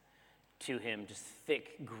confidence to him. Just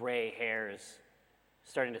thick gray hairs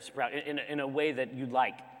starting to sprout in a way that you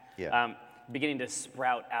like. Yeah. Beginning to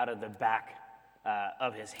sprout out of the back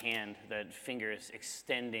of his hand, the fingers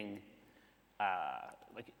extending,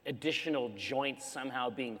 like additional joints somehow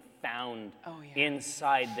being found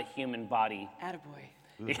inside the human body. Attaboy.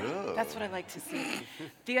 That's what I like to see.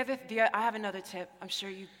 I have another tip. I'm sure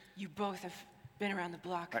you both have been around the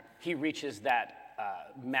block. Right. He reaches that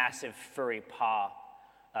massive furry paw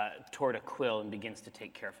toward a quill and begins to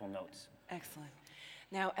take careful notes. Excellent.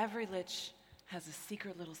 Now, every lich has a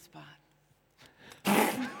secret little spot.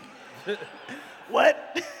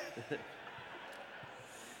 What?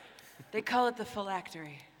 They call it the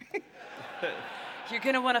phylactery. You're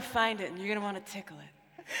going to want to find it, and you're going to want to tickle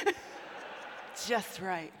it. Just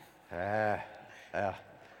right.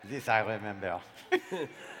 This I remember.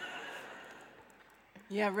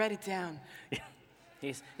 Yeah, write it down.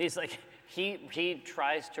 He's like, he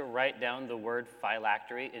tries to write down the word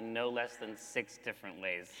phylactery in no less than 6 different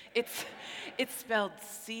ways. It's spelled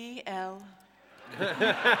C-L.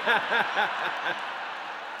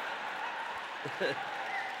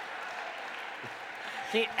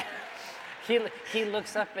 He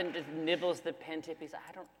looks up and just nibbles the pen tip. He's like,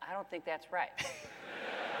 I don't think that's right.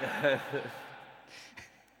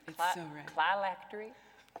 It's so right. Phylactery?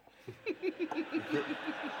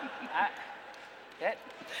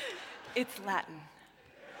 It's Latin.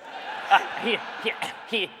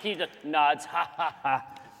 He just nods, ha ha ha.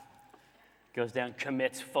 Goes down,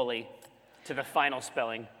 commits fully to the final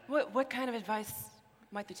spelling. What kind of advice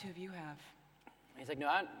might the two of you have? He's like,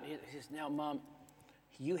 no, he says, now, Mom,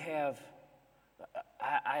 you have,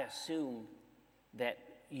 I assume that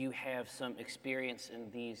you have some experience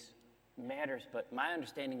in these matters, but my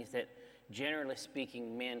understanding is that generally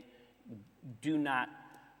speaking, men do not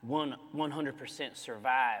 100%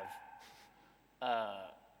 survive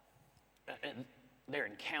their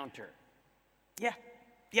encounter. Yeah.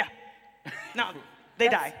 Yeah. No, they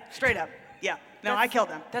die. Straight up. Yeah. No, I killed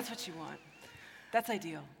them. That's what you want. That's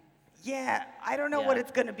ideal. Yeah, I don't know what it's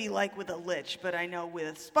going to be like with a lich, but I know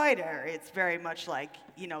with a spider, it's very much like,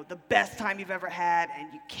 the best time you've ever had,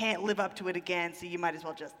 and you can't live up to it again, so you might as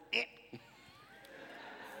well just...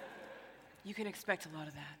 You can expect a lot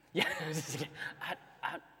of that. Yeah,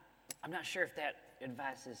 I'm not sure if that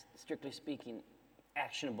advice is, strictly speaking,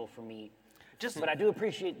 actionable for me. But I do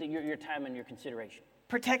appreciate your time and your consideration.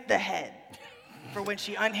 Protect the head for when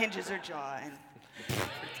she unhinges her jaw and...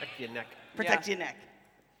 Protect your neck. Protect your neck.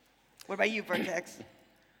 What about you, Vertex?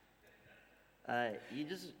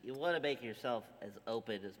 You want to make yourself as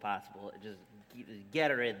open as possible. Just get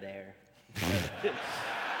her in there.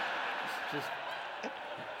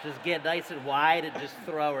 just get nice and wide and just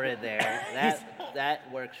throw her in there.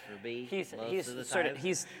 That works for me. He's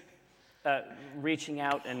reaching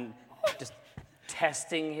out and just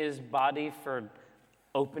testing his body for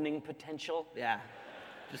opening potential. Yeah,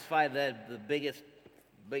 just find the biggest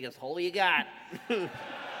hole you got.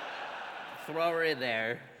 Throw her in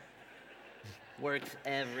there. Works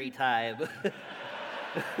every time.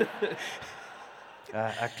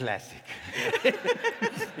 A classic.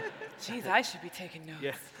 Jeez, I should be taking notes.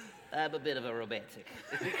 Yeah. I'm a bit of a romantic.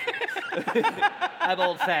 I'm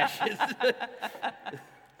old-fashioned.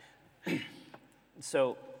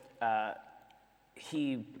 So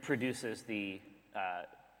he produces the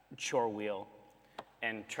chore wheel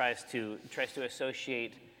and tries to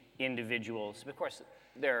associate individuals. Of course,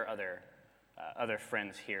 there are other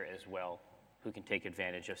friends here as well who can take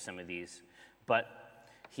advantage of some of these. But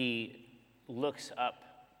he looks up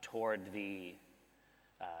toward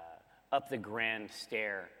up the grand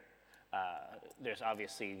stair. There's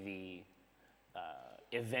obviously the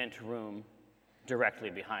event room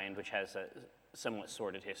directly behind, which has a somewhat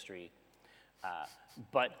sordid history.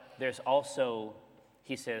 But there's also,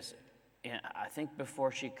 he says, I think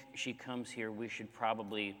before she comes here, we should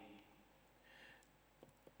probably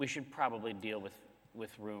deal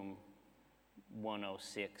with room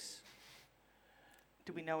 106.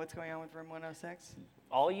 Do we know what's going on with room 106?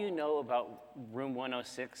 All you know about room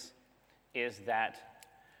 106 is that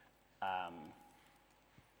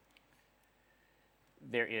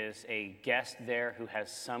there is a guest there who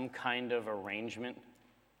has some kind of arrangement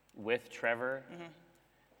with Trevor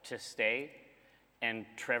to stay, and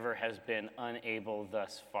Trevor has been unable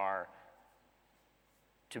thus far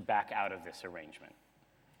to back out of this arrangement.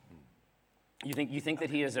 You think that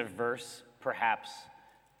he is averse, perhaps,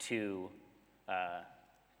 to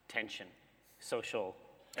tension, social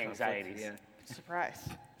anxieties? Yeah. Surprise.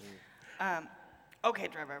 Okay,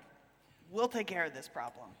 Trevor, we'll take care of this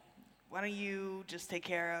problem. Why don't you just take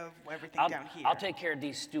care of everything down here? I'll take care of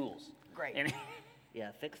these stools. Great. And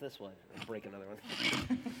Yeah, fix this one. Break another one.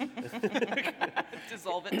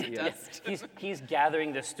 Dissolve it to dust. he's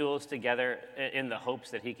gathering the stools together in the hopes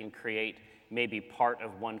that he can create maybe part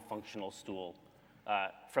of one functional stool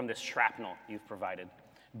from this shrapnel you've provided.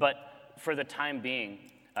 But for the time being,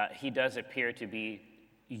 he does appear to be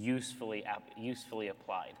usefully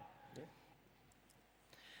applied.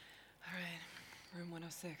 All right, room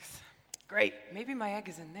 106. Great. Maybe my egg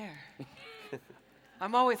is in there.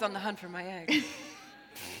 I'm always on the hunt for my egg.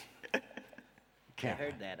 I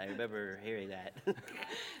heard that. I remember hearing that.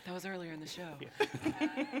 That was earlier in the show.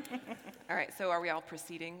 All right, so are we all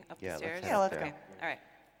proceeding up the stairs? Yeah, let's go. Okay. All right.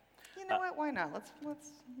 You know what? Why not?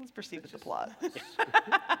 Let's proceed with the plot.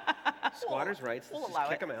 Squatters' rights. Let's just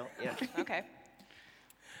kick them out. Yeah. Okay.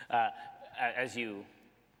 As you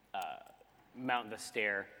mount the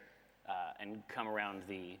stair and come around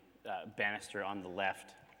the banister on the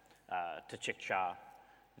left to Chick-Cha,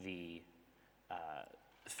 the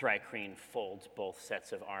Thrycreen folds both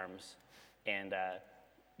sets of arms and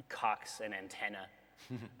cocks an antenna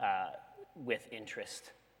with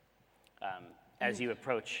interest as you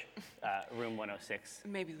approach room 106.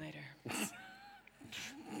 Maybe later.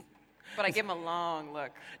 But I give him a long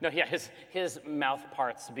look. No, yeah, his mouth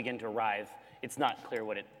parts begin to writhe. It's not clear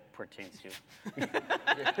what it pertains to.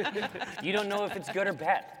 You don't know if it's good or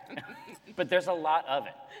bad, but there's a lot of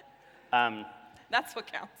it. That's what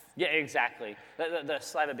counts. Yeah, exactly. The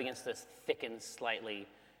saliva begins to thicken slightly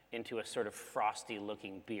into a sort of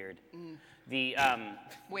frosty-looking beard. The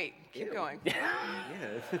Wait, keep going.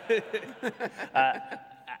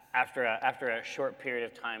 after a short period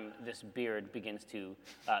of time, this beard begins to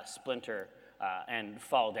splinter and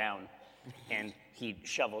fall down, and he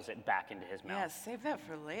shovels it back into his mouth. Yeah, save that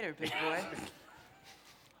for later, big boy.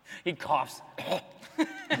 He coughs.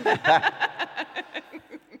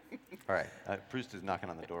 All right. Proust is knocking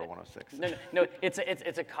on the door 106. No, it's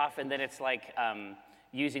a coffin that it's like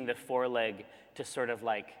using the foreleg to sort of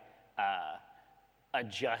like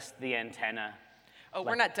adjust the antenna. Oh,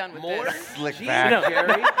 we're not done with More this. Slick Jeez, back.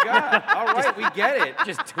 Jerry. God. All right, we get it.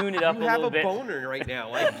 Just tune it up You a have little a bit. boner right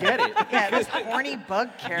now. I get it. Yeah, this horny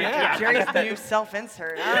bug character. Yeah. Jerry's new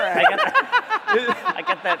self-insert. All right. I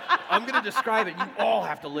got that. I'm going to describe it. You all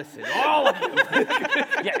have to listen. All of you.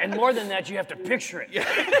 Yeah, and more than that, you have to picture it.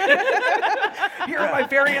 Here are my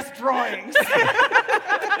various drawings.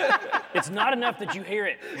 It's not enough that you hear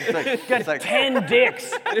it. It's like 10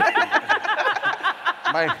 dicks.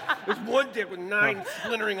 There's one dick with 9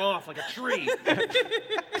 splintering off like a tree.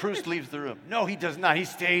 Proust leaves the room. No, he does not. He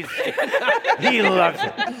stays. He loves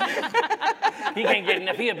it. He can't get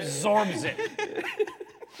enough. He absorbs it.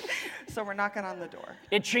 So we're knocking on the door.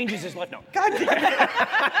 It changes his life. No. God damn it.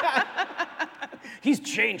 He's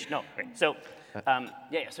changed. No. Okay. So,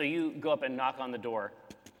 so you go up and knock on the door,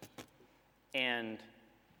 and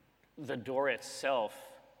the door itself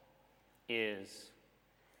is,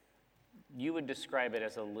 you would describe it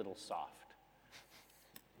as a little soft.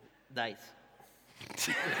 Nice.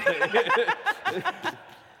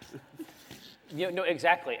 No,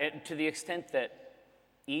 exactly. And to the extent that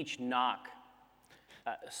each knock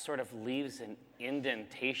sort of leaves an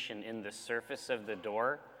indentation in the surface of the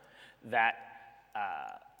door that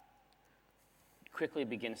quickly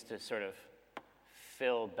begins to sort of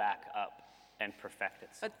fill back up and perfect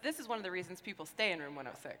itself. But this is one of the reasons people stay in room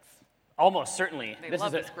 106. Almost certainly. They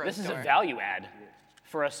love this gross This is a door. value add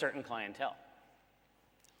for a certain clientele.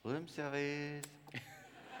 Room service.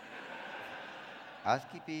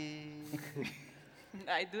 Housekeeping.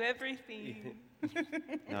 I do everything.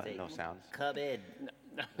 No sounds. Come in.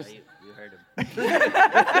 No, you heard him.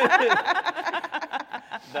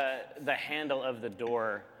 The handle of the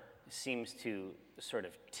door seems to sort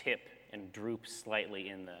of tip and droop slightly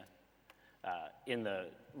in the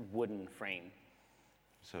wooden frame.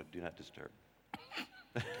 So do not disturb.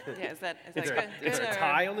 Yeah, is that Is good? there a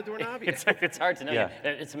tie on the doorknob? It's hard to know. Yeah.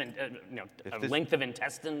 It's If a this- length of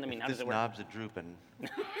intestine. I mean, how does This it work? knob's a drooping.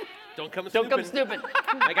 Don't come Don't come snooping. stupid.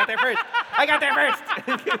 I got there first. I got there first.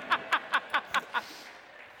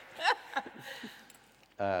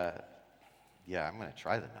 Yeah, I'm gonna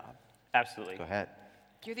try the knob. Absolutely. Go ahead.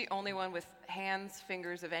 You're the only one with hands,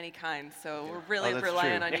 fingers of any kind, so we're really that's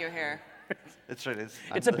relying true. on you here. It's right.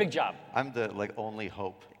 It's a big job. I'm the only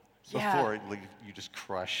hope. Yeah. Before you just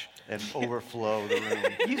crush and overflow the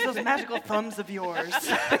room. Use those magical thumbs of yours.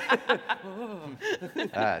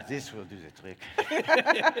 This will do the trick.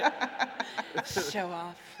 Show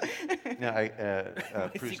off. No,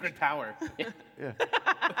 Proust, Secret power.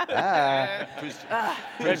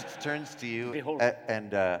 Proust turns to you, Behold.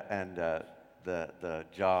 and the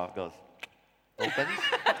jaw opens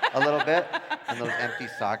a little bit, and those empty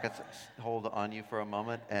sockets hold on you for a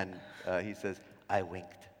moment, and he says, "I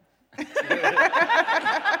winked."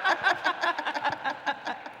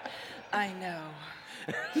 I know.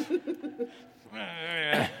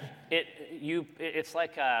 It's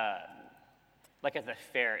like at the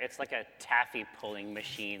fair. It's like a taffy pulling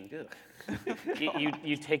machine.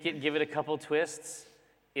 you take it, give it a couple twists.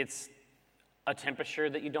 It's a temperature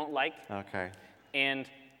that you don't like, Okay. and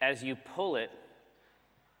as you pull it,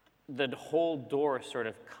 the whole door sort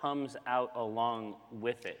of comes out along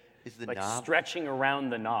with it. Is the like knob- stretching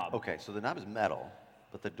around the knob. Okay, so the knob is metal,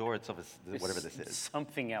 but the door itself is whatever this is.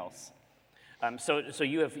 Something else. So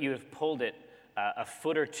you have pulled it a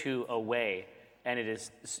foot or two away, and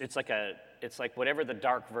it's like whatever the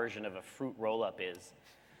dark version of a fruit roll-up is,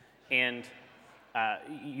 and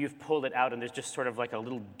you've pulled it out, and there's just sort of like a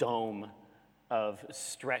little dome of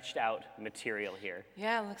stretched out material here.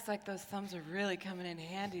 Yeah, looks like those thumbs are really coming in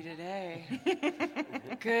handy today.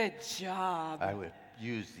 Good job. I will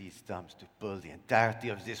use these thumbs to pull the entirety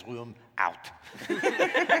of this room out.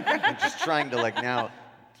 I'm just trying to now,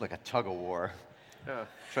 it's like a tug of war.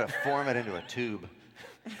 Try to form it into a tube.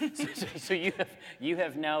 So you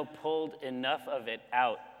have now pulled enough of it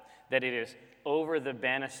out that it is over the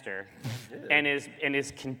banister and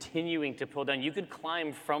is continuing to pull down. You could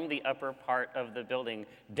climb from the upper part of the building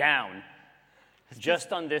down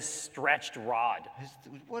just on this stretched rod.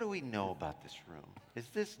 What do we know about this room? Is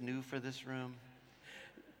this new for this room?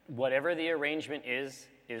 Whatever the arrangement is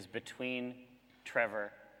between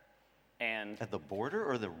Trevor and At the border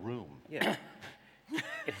or the room? Yeah.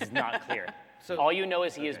 it is not clear. So- All you know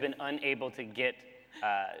is he has been unable to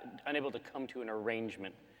come to an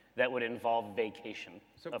arrangement that would involve vacation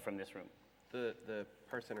from this room. The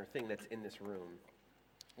person or thing that's in this room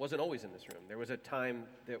wasn't always in this room. There was a time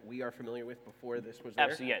that we are familiar with before this was there.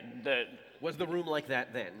 Absolutely, yeah. Was the room like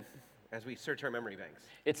that then? as we search our memory banks?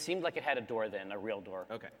 It seemed like it had a door then, a real door.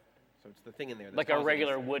 Okay. So it's the thing in there that's Like a causing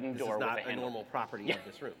regular this. wooden This door is with not a a handle. normal property of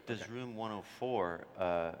this room. Does Okay. room 104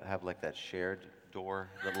 have like that shared door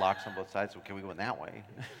that locks on both sides? So can we go in that way?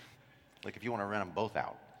 Like if you want to rent them both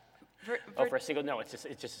out. Oh, for a single? No, it's just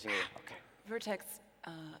a single. Okay. Vertex,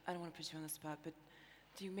 I don't want to put you on the spot, but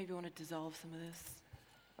do you maybe want to dissolve some of this?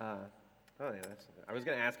 Oh yeah, I was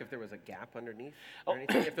going to ask if there was a gap underneath or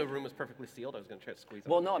anything. If the room was perfectly sealed, I was going to try to squeeze.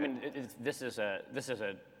 Well, no, I mean this is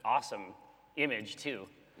an awesome image too.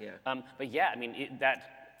 Yeah. But yeah, I mean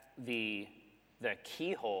the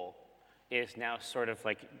keyhole is now sort of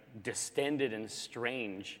like distended and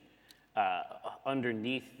strange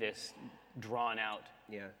underneath this drawn out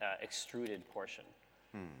extruded portion.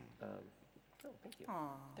 Oh, thank you.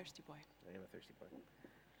 Thirsty boy. I am a thirsty boy.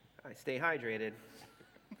 I stay hydrated.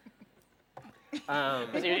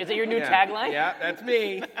 Is it your new tagline? Yeah, that's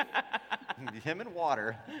me. Him and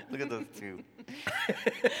water. Look at those two.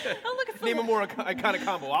 Oh, look, it's Name a more iconic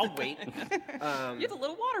combo. I'll wait. you're the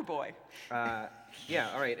little water boy. Yeah,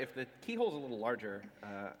 all right. If the keyhole's a little larger,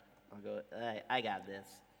 I'll go, I got this.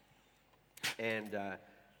 and I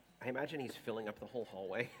imagine he's filling up the whole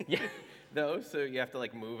hallway. Yeah. Though, so you have to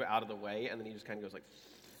like move out of the way, and then he just kind of goes like,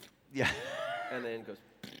 Yeah. and then goes.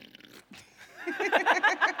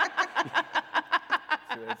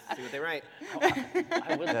 See what they write.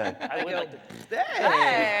 I would like to.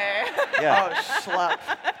 Hey! Yeah. Oh, schlep.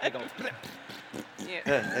 They go.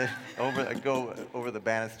 Yeah. Go over the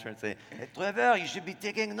banister and say, "Hey, Trevor, you should be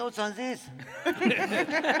taking notes on this."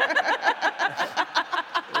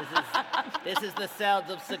 This is the sounds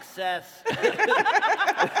of success.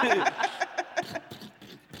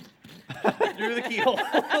 Through the keyhole.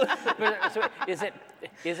 So is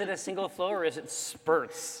it a single flow or is it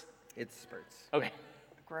spurts? It spurts. Okay.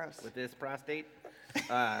 Gross. With this prostate.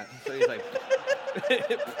 So he's like,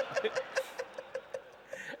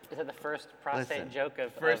 Is that the first prostate Listen, joke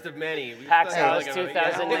of first of many. We PAX still have House like a-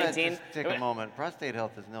 2019? Just take a moment. Prostate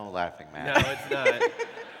health is no laughing No, matter. it's not.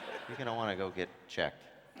 You're gonna want to go get checked,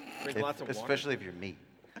 Drink lots of water. especially if you're me.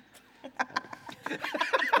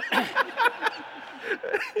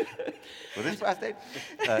 With this prostate?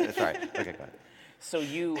 Sorry. Okay, go ahead. So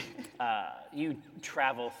you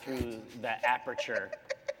travel through the aperture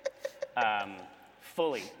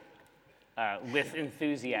fully with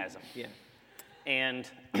enthusiasm. Yeah. And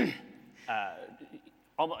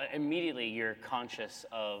immediately you're conscious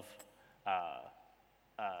of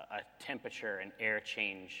a temperature and air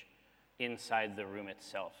change inside the room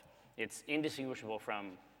itself. It's indistinguishable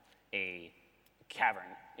from a cavern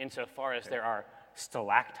insofar as there are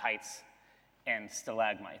stalactites and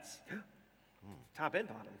stalagmites. Top and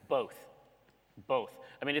bottom. Both.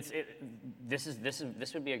 I mean,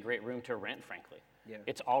 this would be a great room to rent, frankly. Yeah.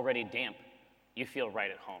 It's already damp. You feel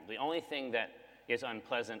right at home. The only thing that is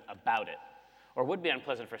unpleasant about it, or would be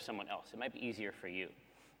unpleasant for someone else, it might be easier for you,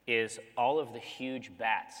 is all of the huge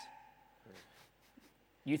bats.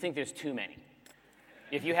 You think there's too many.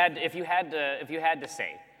 If you had to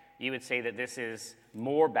say, you would say that this is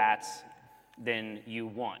more bats than you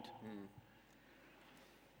want.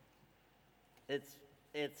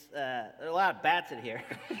 There are a lot of bats in here.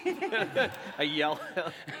 I yell.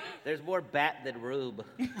 There's more bat than room.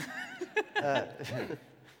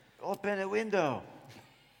 Open a window.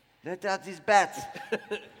 Let out these bats.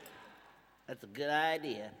 That's a good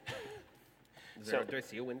idea. Do I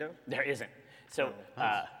see a window? There isn't. So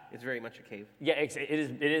It's very much a cave. yeah,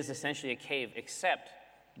 it is essentially a cave, except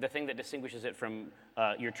the thing that distinguishes it from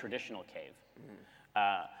your traditional cave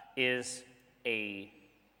is a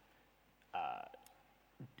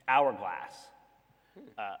hourglass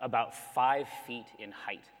about 5 feet in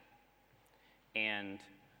height, and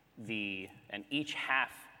each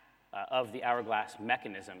half of the hourglass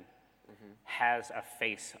mechanism has a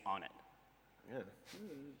face on it. Yeah.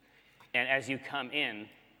 And as you come in,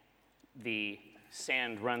 the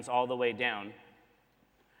sand runs all the way down,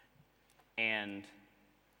 and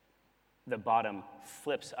the bottom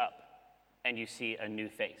flips up, and you see a new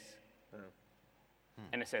face.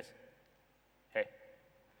 And it says, "Hey,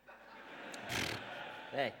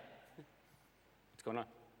 Hey, what's going on?"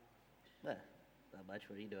 not much.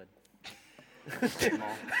 What are you doing?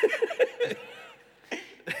 Small.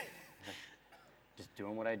 Just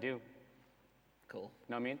doing what I do. Cool.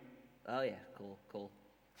 Know what I mean? Oh yeah, cool.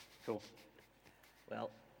 Cool. Well,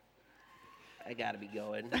 I gotta be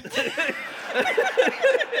going.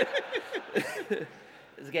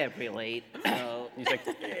 It's getting pretty late, so He's like,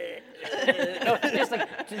 no, just like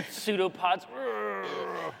pseudopods.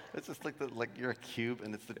 It's just like you're a cube,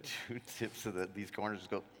 and it's the two tips of these corners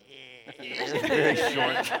just go. It's very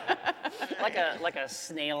short. like a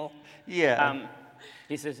snail. Yeah.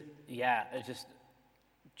 He says, yeah, it's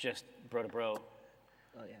just bro to bro.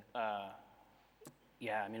 Oh yeah.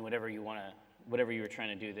 Yeah, I mean, whatever you were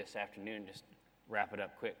trying to do this afternoon, just wrap it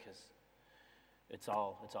up quick, because it's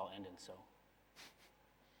all ending. So.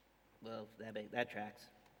 Well, that tracks.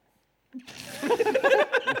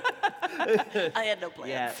 I had no plans.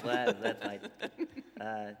 Yeah, well, that's fine.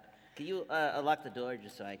 Can you unlock the door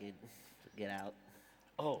just so I can get out?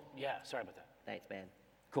 Oh, yeah, sorry about that. Thanks, man.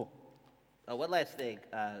 Cool. Oh, one last thing.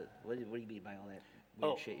 What do you mean by all that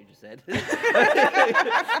weird shit you just said?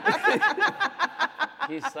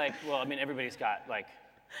 He's like, well, I mean, everybody's got, like,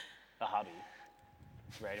 a hobby,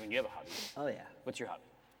 right? I mean, you have a hobby. Oh, yeah. What's your hobby?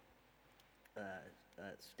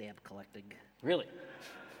 Stamp collecting. Really?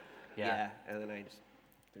 Yeah. And then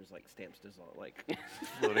there's like stamps just all like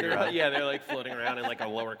Floating around. Yeah, they're like floating around in like a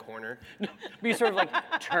lower corner. But you sort of, like,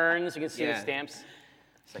 turn so you can see the Yeah. stamps.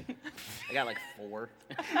 It's like, I got like 4.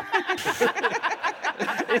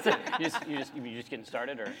 you just getting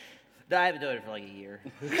started, or? No, I haven't done it for like a year.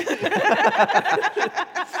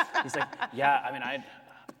 He's like, yeah, I mean,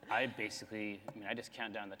 I basically, I just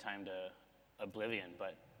count down the time to oblivion,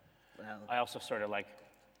 but Well, I also sort of like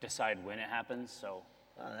decide when it happens, so.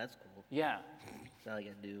 oh, that's cool. Yeah. It's not like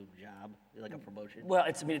a new job, like a promotion. Well,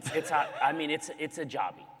 it's a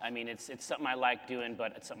jobby. I mean, it's something I like doing,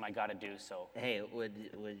 but it's something I got to do, so. Hey, when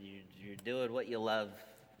you're doing what you love,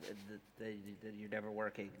 then you're never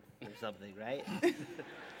working or something, right?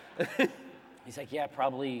 He's like, yeah,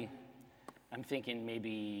 probably, I'm thinking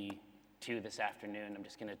maybe 2 this afternoon. I'm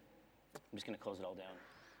just gonna close it all down.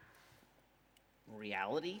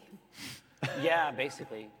 Reality? Yeah,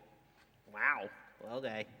 basically. Wow. Well,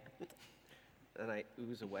 okay. And I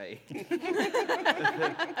ooze away. Is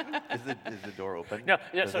the door open? No,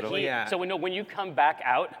 Is it open? Yeah. so when you come back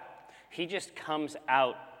out, he just comes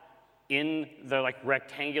out in the like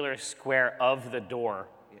rectangular square of the door,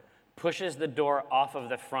 pushes the door off of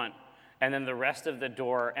the front, and then the rest of the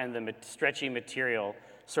door and the stretchy material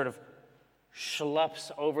sort of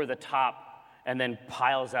schlups over the top and then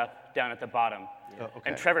piles up down at the bottom. Oh, okay.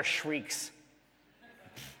 And Trevor shrieks.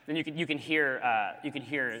 Then you can hear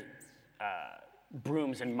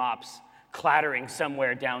brooms and mops clattering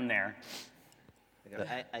somewhere down there.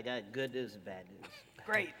 I got good news and bad news.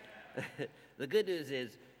 Great. The good news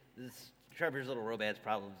is Trevor's little romance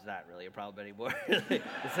problem is not really a problem anymore.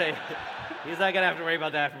 So he's not gonna have to worry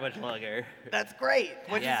about that for much longer. That's great.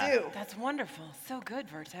 What'd Yeah. you do? That's wonderful. So good,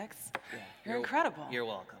 Vertex. Yeah. You're incredible. You're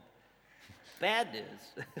welcome. Bad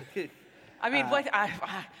news. I mean, what? I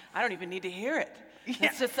don't even need to hear it.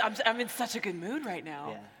 It's just I'm in such a good mood right now.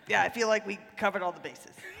 Yeah. Yeah, I feel like we covered all the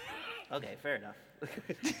bases. Okay, fair enough.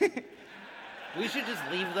 We should just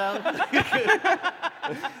leave though.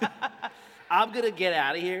 I'm gonna get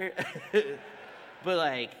out of here. But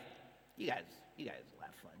like, you guys will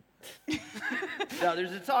have fun. No,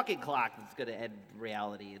 there's a talking clock that's gonna end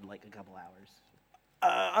reality in like a couple hours.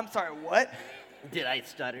 I'm sorry, what? Did I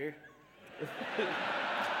stutter?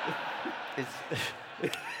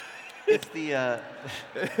 It's the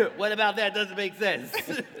What about that doesn't make sense?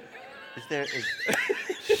 is there is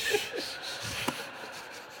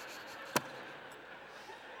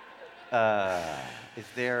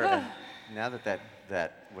now that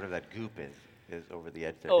whatever that goop is over the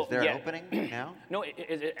edge there. Oh, Is there yeah. an opening now? No,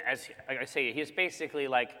 as I say, he's basically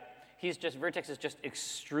like, Vertex is just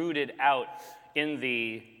extruded out in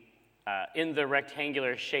the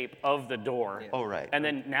rectangular shape of the door. Oh, right. And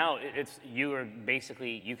then now you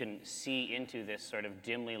can see into this sort of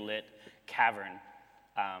dimly lit cavern,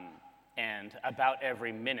 and about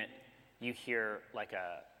every minute you hear like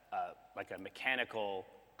a mechanical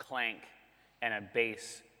clank and a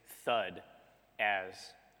bass thud as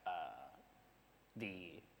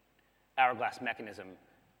the hourglass mechanism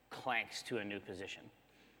clanks to a new position.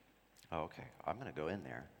 Oh, okay. I'm gonna go in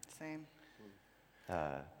there. Same.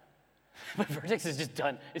 But Vertex is just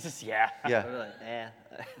done. It's just, yeah. Yeah. We're like,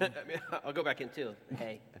 I mean, I'll go back in too.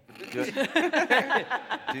 Hey.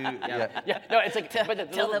 Yeah, no, it's like,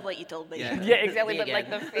 but Tell them what you told me. Yeah. yeah, exactly. Me But like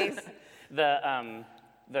the again. face, the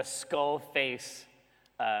skull face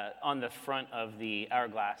on the front of the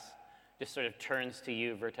hourglass just sort of turns to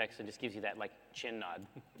you, Vertex, and just gives you that like chin nod.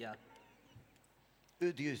 Yeah.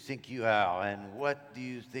 Who do you think you are, and what do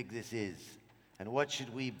you think this is, and what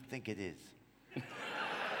should we think it is?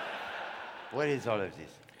 What is all of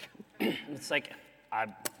this? It's like,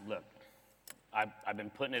 I've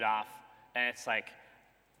been putting it off, and it's like,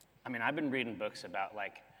 I mean, I've been reading books about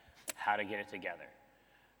like how to get it together.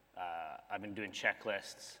 I've been doing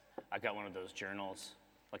checklists. I got one of those journals,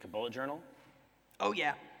 like a bullet journal, Oh,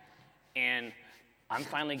 yeah. and I'm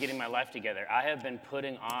finally getting my life together. I have been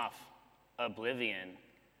putting off Oblivion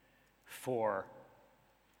for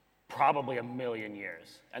probably 1,000,000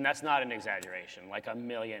 years. And that's not an exaggeration, like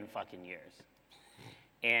 1,000,000 fucking years.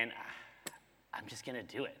 And I'm just gonna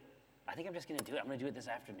do it. I think I'm just gonna do it. I'm gonna do it this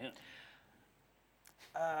afternoon.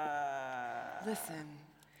 Listen,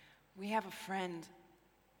 we have a friend.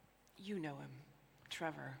 You know him,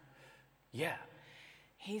 Trevor. Yeah.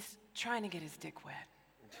 He's trying to get his dick wet.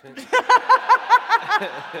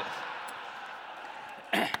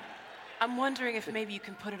 I'm wondering if maybe you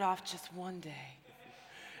can put it off just one day.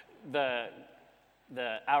 The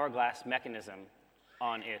hourglass mechanism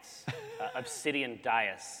on its obsidian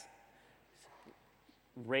dais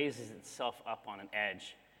raises itself up on an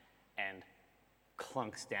edge and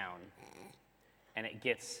clunks down, and it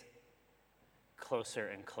gets closer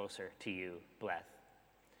and closer to you, Bleth.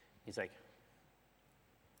 He's like,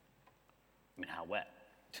 I mean, how wet?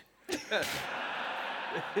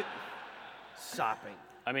 Sopping.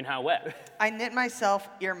 I mean, how wet? I knit myself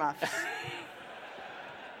earmuffs.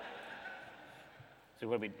 So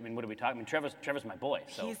what are we talking? I mean, Trevor's my boy,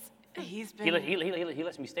 so He's been. he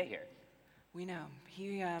lets me stay here. We know.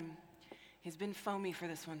 He's been foamy for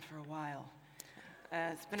this one for a while.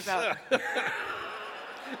 It's been about.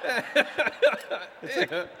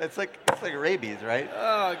 It's like rabies, right?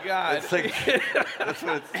 Oh, God. It's like that's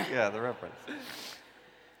what it's. Yeah, the reference.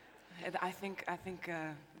 I think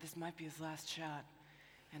this might be his last shot,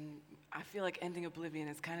 and I feel like ending Oblivion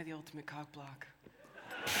is kind of the ultimate cock block.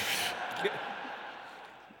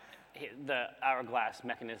 The hourglass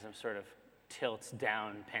mechanism sort of tilts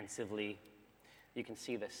down pensively. You can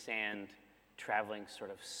see the sand traveling sort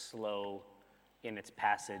of slow in its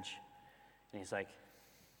passage, and he's like,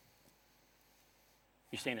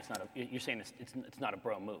 "You're saying it's not a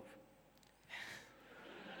bro move."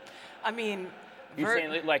 I mean, You're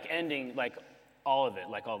saying like ending like all of it,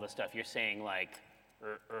 like all the stuff. You're saying like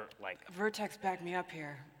Vertex backed me up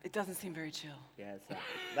here. It doesn't seem very chill. Yeah, it's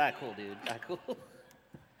not cool, dude. Not cool.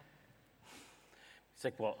 It's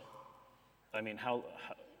like, well, I mean,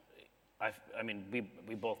 I mean,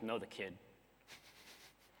 we both know the kid.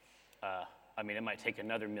 I mean, it might take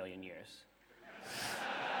another 1,000,000 years.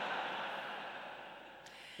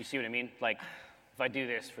 You see what I mean? Like, if I do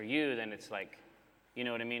this for you, then it's like, you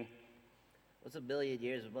know what I mean? What's 1,000,000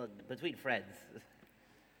 years between friends?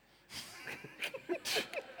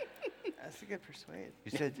 That's a good persuade.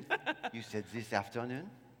 You said this afternoon?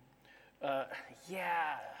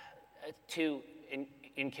 Yeah, 2,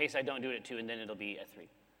 in case I don't do it at 2, and then it'll be at 3.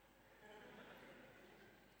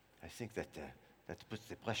 I think that puts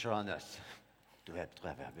the pressure on us to help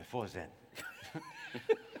Trevor before then.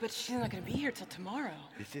 But she's not going to be here till tomorrow.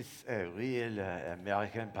 This is a real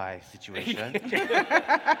American Pie situation.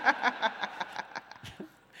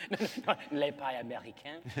 Les pailles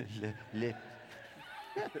américains.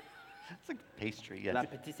 It's like pastry. Yeah. La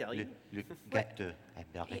pâtisserie. Le gâteau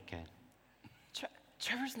américain.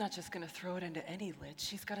 Trevor's not just going to throw it into any lich.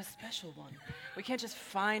 He's got a special one. We can't just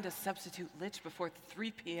find a substitute lich before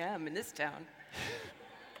 3 p.m. in this town.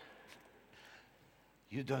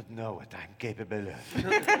 You don't know what I'm capable of.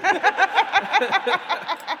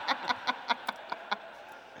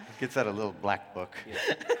 Gets out a little black book.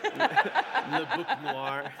 Le Book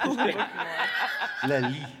Noir. La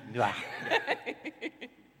lit noire.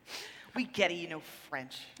 We get it, you know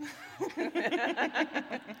French.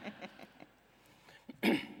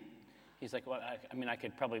 He's like, well, I mean, I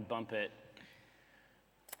could probably bump it.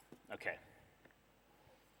 Okay.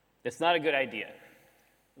 It's not a good idea.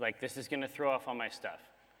 Like, this is going to throw off all my stuff.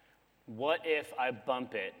 What if I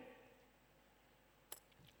bump it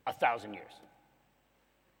 1,000 years?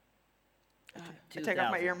 I take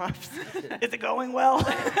off my 2,000. earmuffs. Is it going well?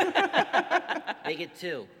 Make it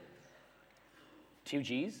 2. 2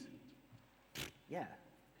 G's? Yeah,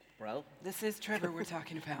 bro. This is Trevor we're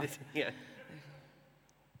talking about. Yeah.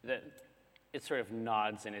 It sort of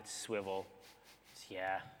nods in its swivel.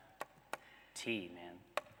 Yeah, T, man.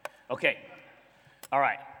 Okay, all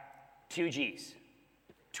right, 2 G's,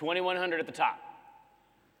 2,100 at the top.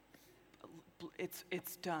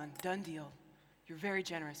 It's done. Done deal. You're very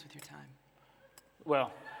generous with your time.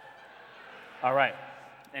 Well, all right.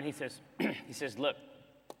 And he says, look,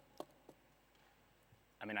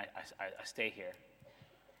 I mean, I stay here.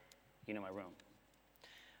 You know my room.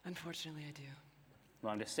 Unfortunately, I do.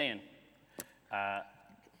 Well, I'm just saying,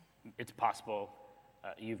 it's possible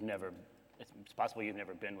you've never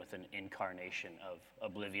been with an incarnation of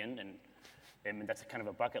Oblivion, and I mean that's kind of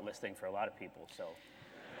a bucket list thing for a lot of people. So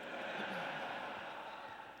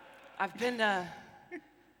I've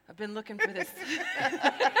been looking for this.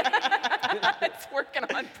 It's working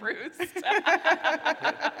on Bruce.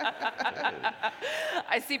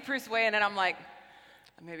 I see Bruce weigh in, and I'm like,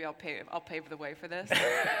 maybe I'll pave the way for this.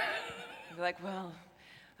 I'll be like, well,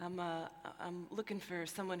 I'm looking for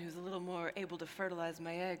someone who's a little more able to fertilize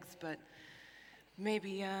my eggs, but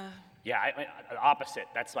maybe, Yeah, the opposite.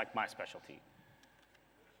 That's like my specialty.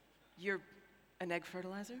 You're an egg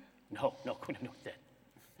fertilizer? No, that.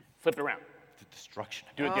 Flip it around. The destruction.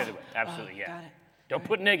 Do it the other way. Absolutely, yeah. Got it. Don't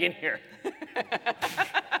put an egg in here.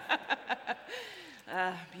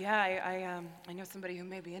 Yeah, I know somebody who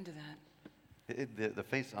may be into that. The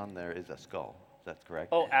face on there is a skull. That's correct.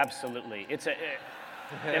 Oh, absolutely.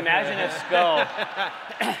 Imagine a skull.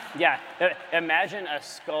 Yeah, imagine a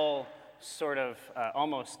skull sort of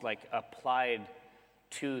almost like applied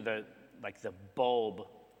to the bulb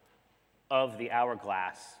of the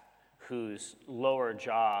hourglass, whose lower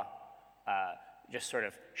jaw just sort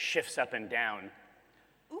of shifts up and down.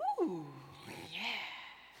 Ooh, yeah.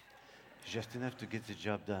 Just enough to get the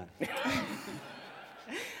job done.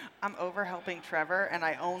 I'm over helping Trevor, and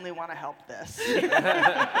I only want to help this.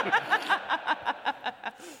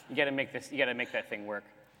 You gotta make that thing work.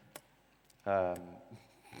 So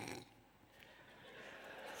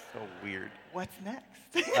weird. What's next?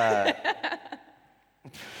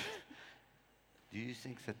 Do you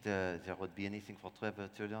think that there would be anything for Trevor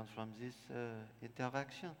to learn from this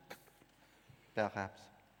interaction? Perhaps.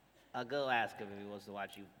 I'll go ask him if he wants to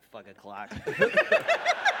watch you fuck a clock.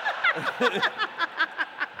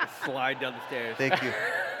 Slide down the stairs. Thank you,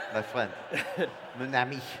 my friend. Mon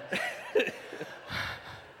ami.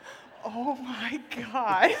 Oh my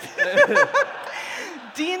God.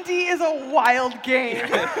 D&D is a wild game.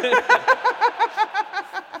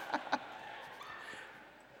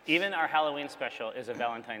 Even our Halloween special is a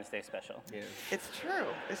Valentine's Day special. Yeah. It's true.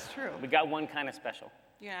 It's true. We got one kind of special.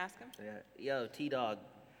 You gonna ask him? Yeah. Yo, T-Dog.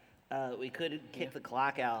 We could kick the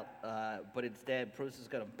clock out, but instead, Bruce is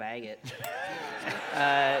gonna bang it. Do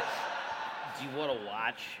you want to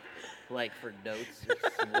watch, like, for notes,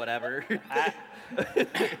 or whatever?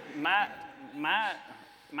 My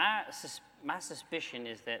suspicion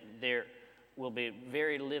is that there will be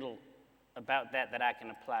very little about that I can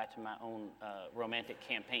apply to my own romantic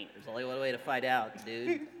campaign. There's only one way to find out,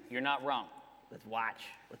 dude. You're not wrong. Let's watch.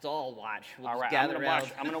 Let's all watch. We'll All just right, gather around.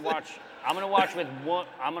 I'm gonna watch with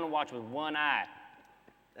one eye.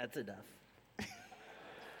 That's enough.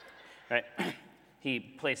 Right. He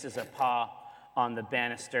places a paw on the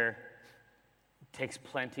banister. Takes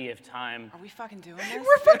plenty of time. Are we fucking doing this?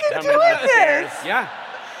 We're fucking coming doing upstairs. this. Yeah.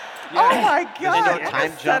 Oh my God. no We're time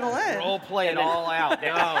gonna settle in. Role play it all out. No.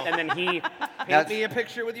 And then he, Paint me a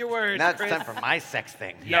picture with your words, Now it's Chris. time for my sex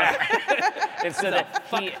thing. yeah. And so that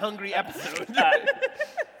Fuck he, hungry episode.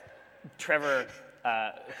 Trevor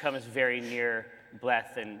comes very near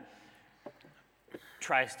Bleth and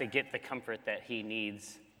tries to get the comfort that he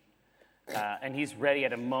needs. And he's ready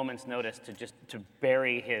at a moment's notice to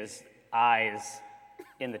bury his eyes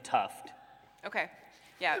in the tuft. Okay.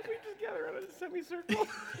 Yeah. We just gather around in a semicircle.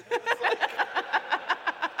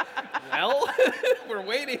 Well, we're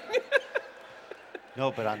waiting.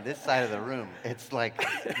 No, but on this side of the room, it's like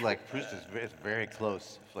Bruce is very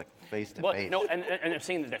close, like face to Well, face. no, and I'm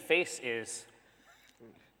saying that the face is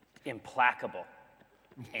implacable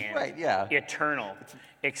and Right, yeah. eternal,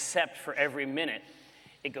 except for every minute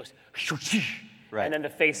it goes, Right. and then the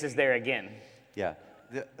face is there again. Yeah.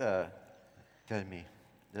 Tell me,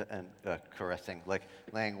 and caressing, like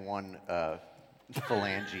laying one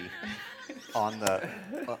phalange on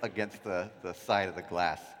against the side of the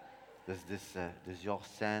glass. Does your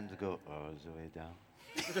sand go all the way down?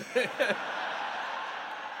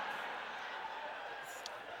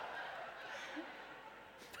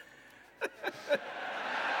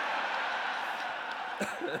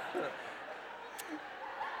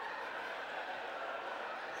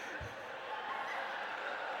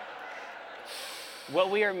 What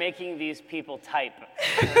we are making these people type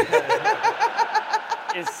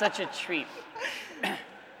is such a treat.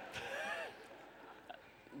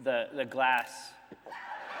 The glass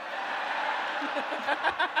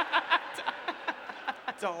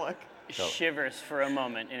Don't look. shivers for a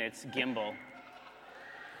moment in its gimbal.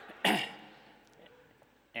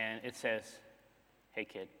 And it says, "Hey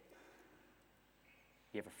kid,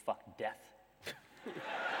 you ever fuck death?"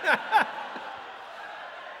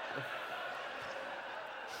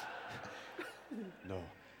 No,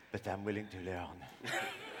 but I'm willing to learn.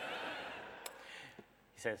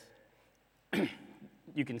 He says,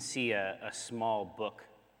 you can see a small book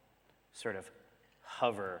sort of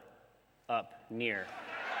hover up near.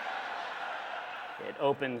 It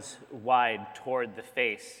opens wide toward the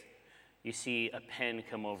face. You see a pen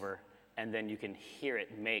come over and then you can hear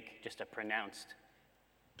it make just a pronounced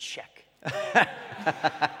check.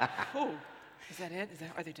 Oh, is that it?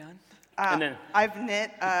 Are they done? And then I've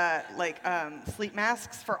knit sleep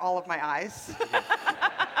masks for all of my eyes.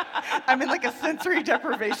 I'm in like a sensory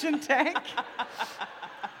deprivation tank.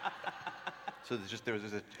 So there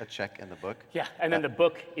was a check in the book? yeah, and then the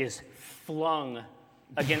book is flung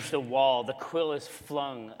against a wall. The quill is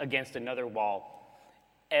flung against another wall.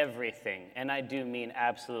 Everything, and I do mean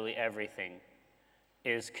absolutely everything,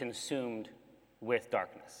 is consumed with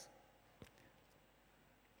darkness.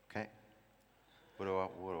 Okay. What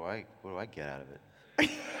do I get out of it?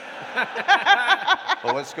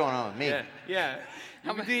 Well, what's going on with me? Yeah.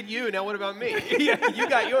 You did you, now what about me? Yeah, you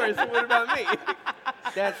got yours, so what about me?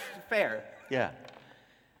 That's fair. Yeah.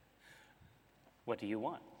 What do you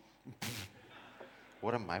want?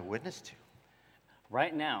 What am I witness to?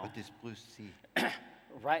 Right now, What does Bruce see?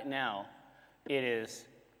 right now, it is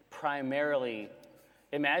primarily,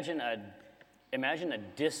 imagine a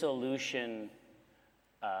dissolution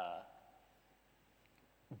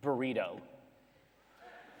burrito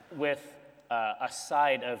with a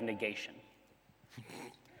side of negation.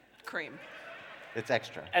 Cream. It's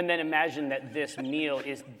extra. And then imagine that this meal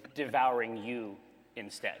is devouring you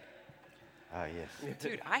instead. Ah, yes.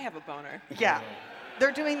 Dude, I have a boner. Yeah.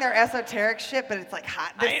 They're doing their esoteric shit, but it's like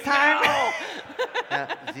hot this time.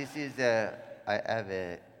 This is I have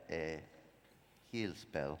a heal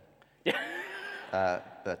spell.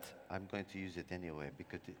 But I'm going to use it anyway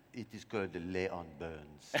because it is called the lay on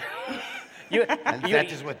burns.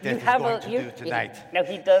 That is what Death is going to do tonight. Now,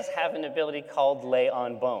 he does have an ability called Lay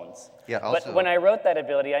on Bones. Yeah, But also- when I wrote that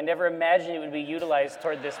ability, I never imagined it would be utilized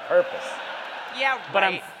toward this purpose. Yeah, right. But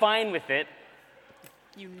I'm fine with it.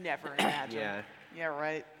 You never imagine. Yeah. Yeah,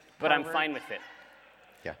 right. But I'm Pervert. fine with it.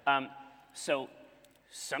 Yeah. So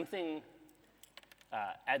something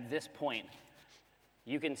at this point,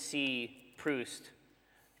 you can see Proust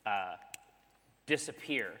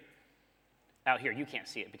disappear out here. You can't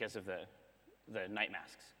see it because of the night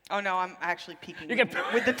masks. Oh no, I'm actually peeking. You can-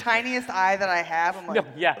 with the tiniest eye that I have, I'm like,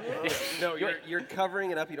 No, yeah. No, you're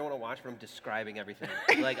covering it up. You don't want to watch, but I'm describing everything.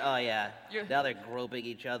 Like, oh yeah, now they're groping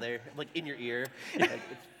each other, like in your ear. Like,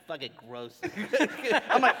 it's fucking gross.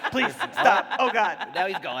 I'm like, please stop. Oh God, Now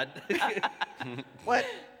he's gone. what?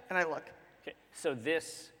 And I look. Okay, so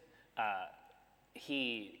this,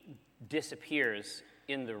 he disappears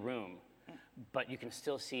in the room, but you can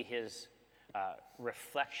still see his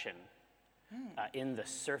reflection in the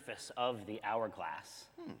surface of the hourglass.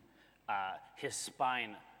 His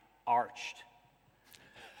spine arched.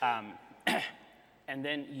 And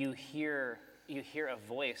then you hear a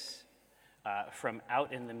voice from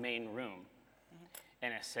out in the main room,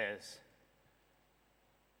 and it says,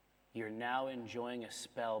 "You're now enjoying a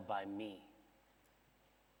spell by me,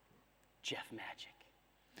 Jeff Magic."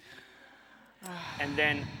 And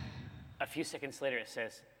then a few seconds later it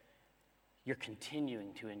says, "You're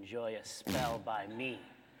continuing to enjoy a spell by me,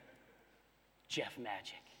 Jeff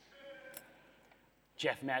Magic.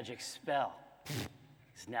 Jeff Magic's spell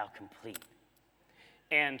is now complete."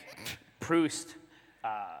 And Proust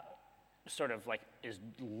sort of like is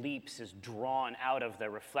drawn out of the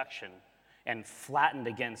reflection and flattened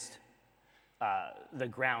against the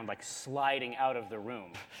ground, like sliding out of the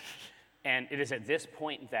room. And it is at this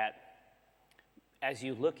point that, as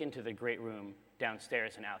you look into the great room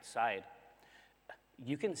downstairs and outside,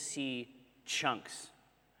 you can see chunks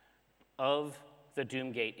of the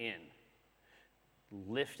Doomgate Inn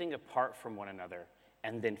lifting apart from one another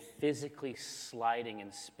and then physically sliding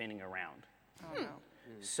and spinning around. Oh no.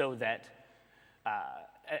 So that,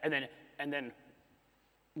 and then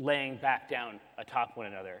laying back down atop one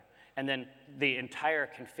another. And then the entire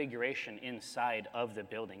configuration inside of the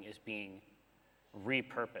building is being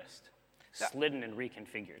repurposed, slidden and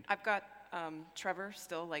reconfigured. I've got Trevor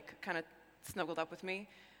still like kind of snuggled up with me.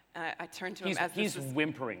 And I turn to him as He's this is,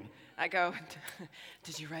 whimpering. I go,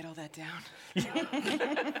 "Did you write all that down?"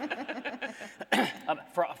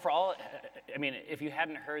 For all, I mean, if you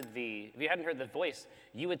hadn't heard the voice,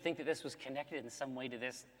 you would think that this was connected in some way to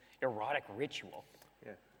this erotic ritual.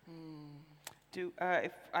 Yeah.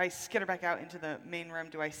 If I skitter back out into the main room,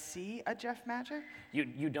 do I see a Jeff Magic?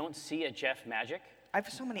 You don't see a Jeff Magic? I have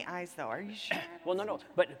so many eyes, though. Are you sure? Well, no,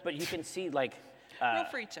 but you can see like Roll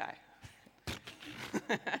for each eye.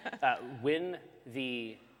 when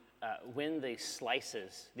the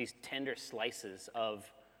slices, these tender slices of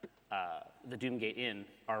the Doomgate Inn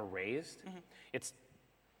are raised, it's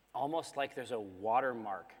almost like there's a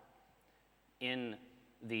watermark in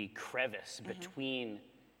the crevice between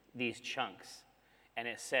these chunks, and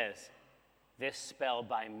it says, "This spell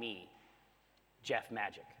by me, Jeff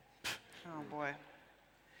Magic." Oh boy.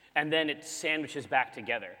 And then it sandwiches back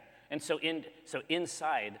together. And so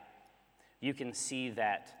inside, you can see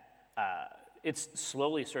that it's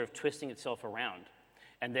slowly sort of twisting itself around.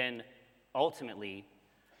 And then ultimately,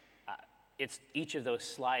 each of those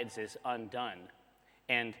slides is undone.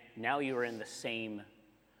 And now you are in the same,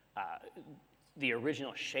 the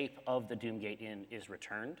original shape of the Doomgate Inn is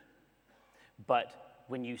returned. But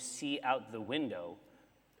when you see out the window,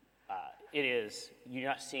 you're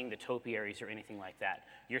not seeing the topiaries or anything like that.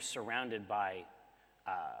 You're surrounded by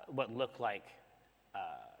what look like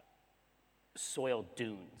soiled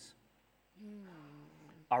dunes.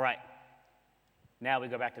 All right, now we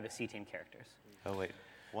go back to the C-Team characters. Oh, wait.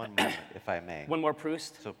 One moment, if I may. One more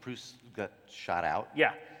Proust? So Proust got shot out.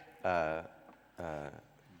 Yeah.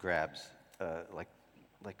 Grabs, like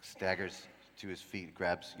staggers to his feet,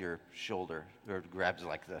 grabs your shoulder, or grabs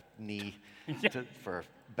like the knee for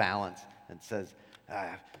balance, and says,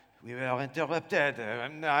 "We were interrupted.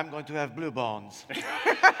 I'm going to have blue bones."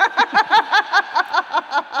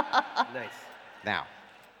 Nice. Now,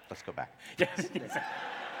 let's go back. Yes.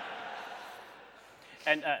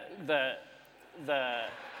 And the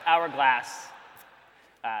hourglass,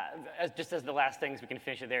 just as the last things, we can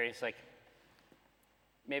finish it there. It's like,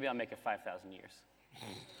 maybe I'll make it 5,000 years.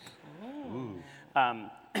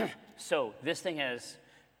 So this thing has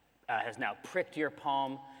now pricked your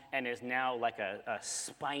palm and is now like a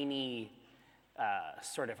spiny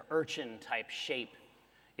sort of urchin-type shape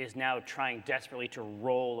is now trying desperately to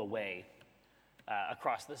roll away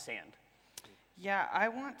across the sand. Yeah, I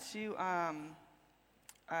want to.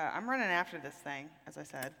 I'm running after this thing, as I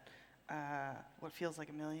said. What feels like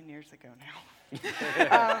a million years ago now.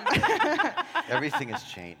 Everything has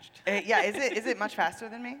changed. Yeah, is it much faster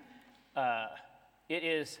than me? It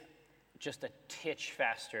is just a titch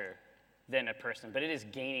faster than a person, but it is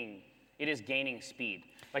gaining speed.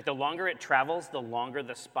 Like the longer it travels, the longer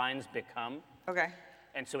the spines become. Okay.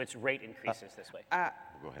 And so its rate increases this way.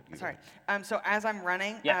 Go ahead. you go Sorry. ahead. So as I'm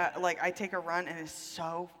running, Yeah. like I take a run and it's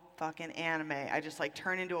so fucking anime. I just like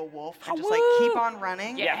turn into a wolf and just like keep on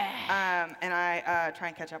running. Yeah. And I try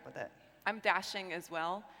and catch up with it. I'm dashing as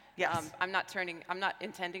well. Yes. I'm not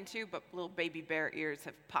intending to, but little baby bear ears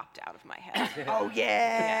have popped out of my head. Oh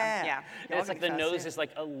yeah. Yeah. And it's like the nose is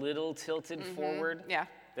like a little tilted forward. Yeah.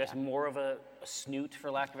 There's more of a snoot,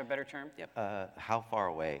 for lack of a better term. Yep. How far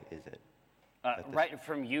away is it? Right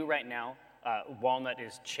from you right now, Walnut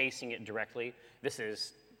is chasing it directly. This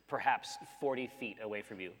is perhaps 40 feet away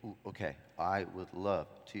from you. Ooh, okay, I would love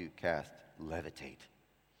to cast Levitate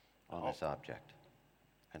on this object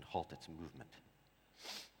and halt its movement.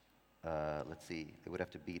 Let's see, it would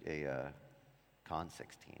have to beat a con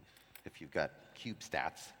 16 if you've got cube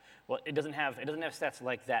stats. Well, it doesn't have stats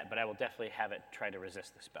like that, but I will definitely have it try to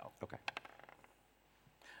resist the spell. Okay.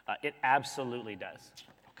 It absolutely does.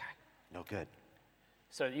 Okay. No good.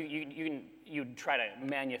 So you try to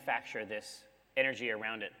manufacture this energy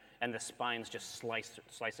around it, and the spines just slice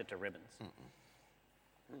it to ribbons.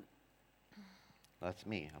 That's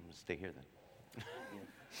me. I'm gonna stay here then.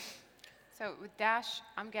 So with dash,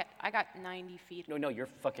 I got 90 feet. No, you're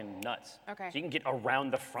fucking nuts. Okay. So you can get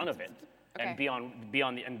around the front of it Okay. and be on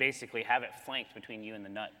the and basically have it flanked between you and the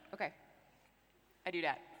nut. Okay. I do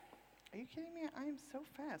that. Are you kidding me? I am so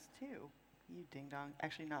fast too. You ding dong.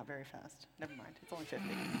 Actually, not very fast. Never mind. It's only 50.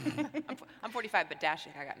 I'm 45, but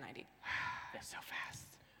dashing, I got 90. That's so fast.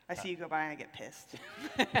 I see you go by and I get pissed.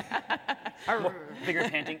 Bigger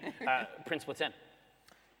panting. Prince, what's in?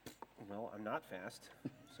 Well, I'm not fast,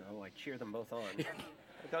 so I cheer them both on.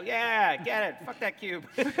 I go, yeah, get it. Fuck that cube.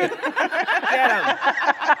 Get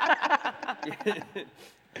him.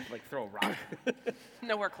 Like throw a rock.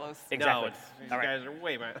 Nowhere close. Exactly. No, these All right. guys are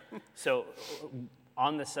way better. So,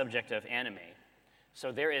 on the subject of anime,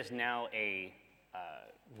 so there is now a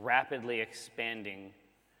rapidly expanding,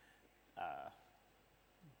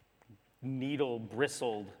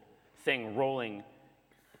 needle-bristled thing rolling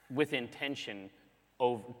with intention,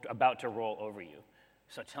 about to roll over you.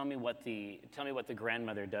 So tell me what the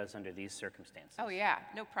grandmother does under these circumstances. Oh yeah,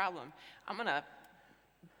 no problem. I'm gonna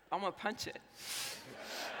punch it.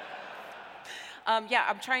 Yeah,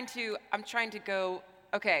 I'm trying to go.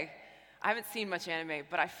 Okay, I haven't seen much anime,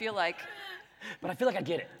 but I feel like But I feel like I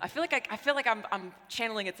get it. I feel like I'm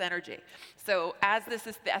channeling its energy. So as this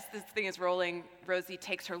thing is rolling, Rosie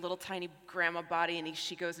takes her little tiny grandma body and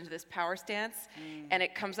she goes into this power stance, and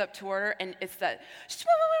it comes up toward her, and it's that.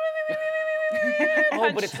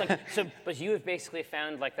 Oh, but it's like so. But you have basically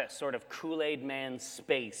found like that sort of Kool-Aid Man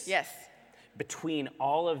space. Yes. Between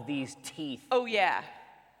all of these teeth. Oh yeah.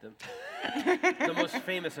 The most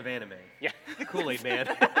famous of anime. Yeah. Kool-Aid Man.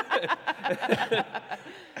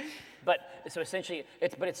 But so essentially,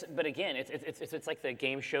 but again, it's like the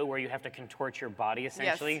game show where you have to contort your body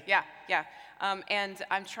essentially. Yes, yeah. And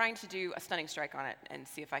I'm trying to do a stunning strike on it and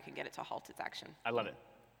see if I can get it to halt its action. I love it.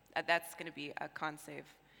 That's going to be a con save.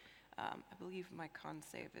 I believe my con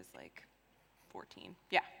save is like 14.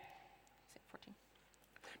 Yeah, save 14.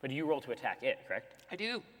 But you roll to attack it, correct? I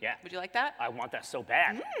do. Yeah. Would you like that? I want that so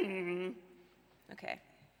bad. Okay.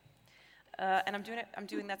 And I'm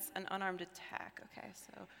doing that's an unarmed attack. Okay,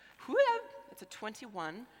 so it's a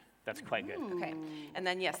 21. That's quite good. Okay, and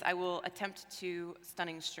then yes, I will attempt to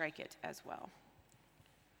stunning strike it as well.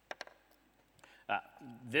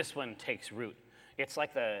 This one takes root. It's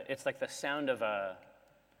like the sound of a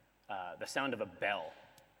bell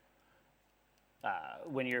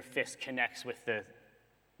when your fist connects with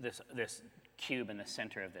this cube in the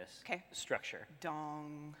center of this structure.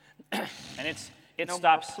 Dong. And it No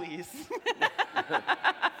stops. more, please.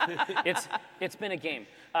 It's been a game.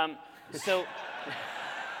 So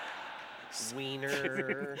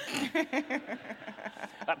Wiener.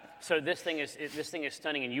 so this thing is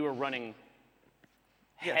stunning, and you are running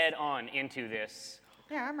head on into this.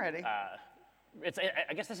 Yeah, I'm ready. I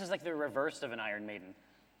guess this is like the reverse of an Iron Maiden,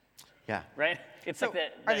 Yeah. right? It's So, like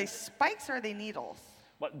the are they spikes or are they needles?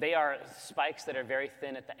 What they are spikes that are very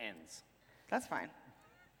thin at the ends. That's fine.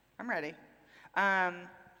 I'm ready.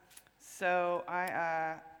 So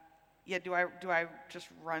do I just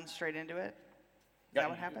run straight into it? Is that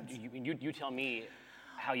what happens? You tell me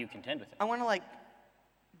how you contend with it. I want to like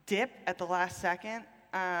dip at the last second,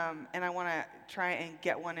 and I want to try and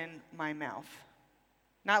get one in my mouth.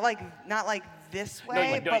 Not like this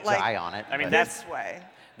way, like, but like Die on it. I mean, but- this way.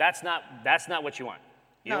 That's not what you want.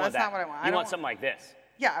 You No, don't want that's not that. what I want. I You don't want want- something like this.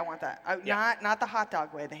 Yeah, I want that. Yeah. Not the hot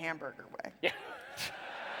dog way, the hamburger way. Yeah.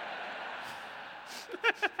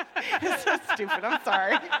 It's so stupid. I'm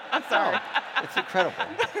sorry. I'm sorry. It's incredible.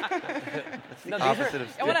 It's the No, these are- opposite of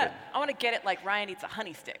I stupid. want to get it like Ryan eats a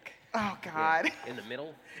honey stick. Oh God. In the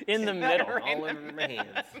middle. In the middle. All over my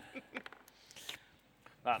hands.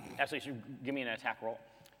 Actually, you should give me an attack roll.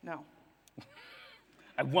 No,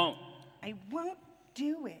 I won't. I won't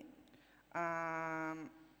do it.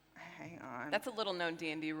 Hang on. That's a little known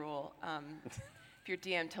D&D rule. If your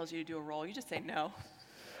DM tells you to do a roll, you just say no.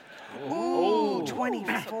 Ooh,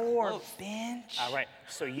 24, close. bench. All right.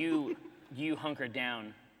 So you hunker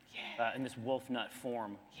down in this wolf nut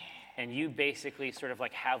form, and you basically sort of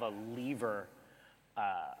like have a lever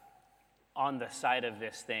on the side of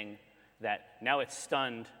this thing that now it's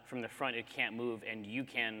stunned from the front. It can't move, and you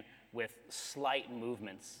can, with slight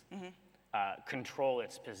movements, control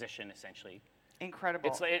its position essentially. Incredible.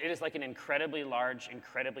 It is like an incredibly large,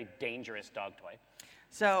 incredibly dangerous dog toy.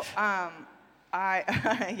 So, So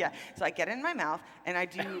I get it in my mouth and I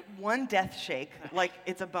do one death shake, like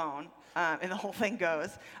it's a bone, and the whole thing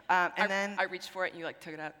goes. Then I reached for it and you like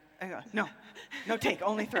took it out. I go, no take,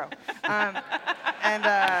 only throw.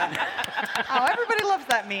 Everybody loves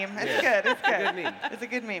that meme. It's good. It's good. Good meme. It's a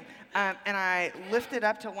good meme. And I lift it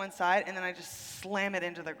up to one side and then I just slam it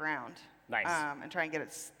into the ground. Nice. And try and get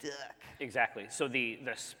it stuck. Exactly. So the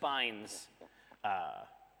spines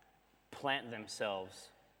plant themselves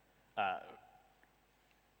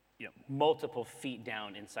multiple feet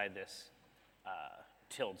down inside this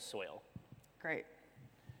tilled soil. Great.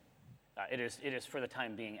 It is for the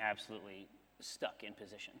time being absolutely stuck in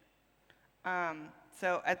position.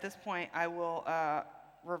 So at this point, I will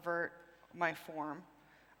revert my form,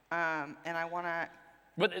 and I want to.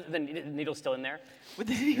 But the needle's still in there? With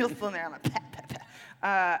the needle still in there, I'm like, pat, pat,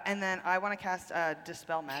 pat. And then I want to cast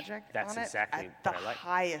Dispel Magic That's on it exactly at the what I like.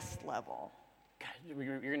 highest level. God,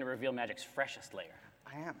 you're going to reveal magic's freshest layer.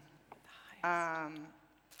 I am.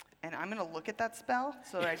 And I'm going to look at that spell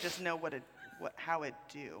so that I just know how it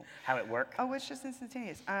do. How it work? Oh, it's just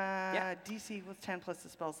instantaneous. DC was 10 plus the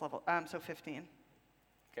spell's level, so 15.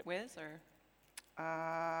 Whiz or?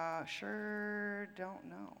 Sure don't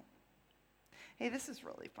know. Hey, this is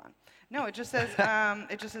really fun. No, it just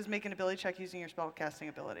says make an ability check using your spellcasting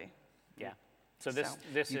ability. Yeah. So this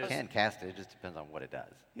You is can cast it. It just depends on what it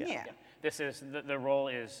does. Yeah. this is the roll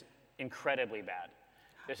is incredibly bad.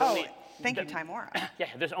 There's Thank you, Timora. Yeah,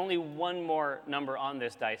 there's only one more number on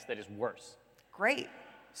this dice that is worse. Great.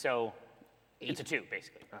 So it's a 2,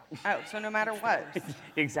 basically. Oh, so no matter what.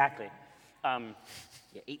 Exactly. Yeah,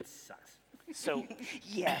 8 sucks. So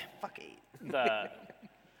Yeah, fuck 8.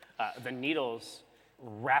 the needles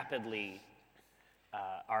rapidly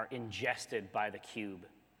are ingested by the cube,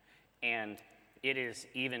 and it is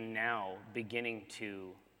even now beginning to,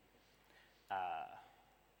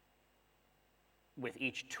 with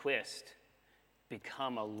each twist,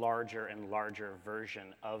 become a larger and larger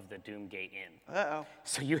version of the Doomgate Inn. Uh-oh.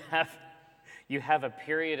 So you have a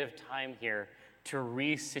period of time here to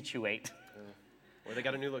resituate. Or they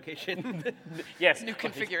got a new location. Yes. New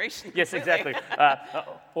configuration. Yes, exactly.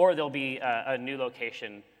 Or there'll be a new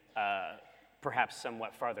location, perhaps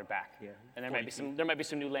somewhat farther back. Yeah. And there might be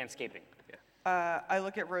some new landscaping. I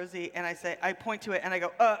look at Rosie and I point to it and I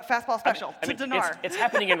go, fastball special I to mean, Dinar. it's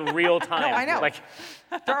happening in real time. No, I know. Like,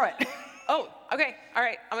 Throw it. Oh, okay. All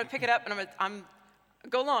right. I'm gonna pick it up and I'm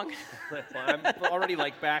go long. Well, I'm already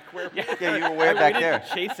like back where. Yeah, you were way I back waited there.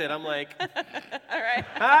 to chase it. I'm like, All right.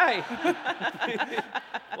 hi.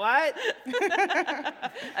 What?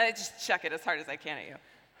 I just chuck it as hard as I can at you.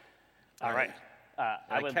 all right.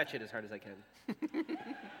 I catch it as hard as I can.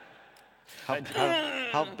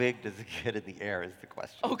 How big does it get in the air is the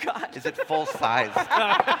question. Oh God. Is it full size?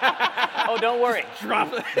 Oh, don't worry.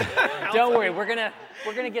 Drop it. Don't worry. We're gonna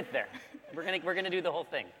get there. We're gonna do the whole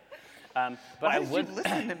thing. But Why I did would you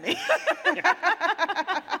listen to me?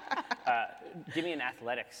 give me an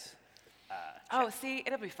athletics. Oh, see,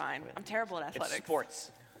 it'll be fine. I'm terrible at It's athletics.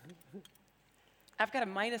 sports. I've got a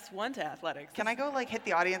 -1 to athletics. Can I go like hit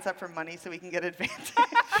the audience up for money so we can get advantage?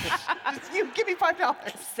 Just you give me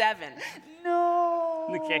 $5. 7. No.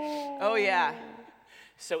 Okay. Oh yeah.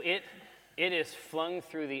 So it is flung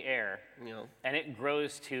through the air, You know. and it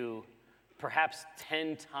grows to perhaps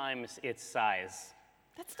 10 times its size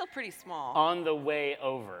That's still pretty small. on the way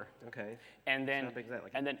over, Okay. and then how big is that,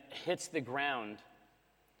 like- and then hits the ground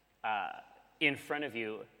in front of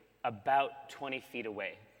you, about 20 feet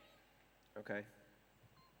away. Okay.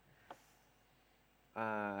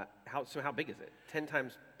 How big is it? 10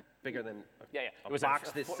 times bigger than Yeah, yeah. a It was box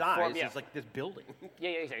a this four- size. yeah. It's like this building.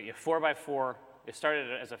 Yeah. 4x4. It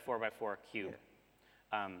started as a 4x4 cube,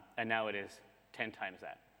 and now it is 10 times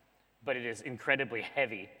that. But it is incredibly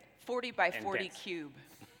heavy. 40 by 40 dense. cube.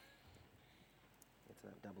 It's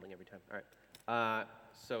not doubling every time. All right.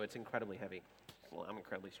 So it's incredibly heavy. Well, I'm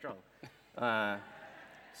incredibly strong.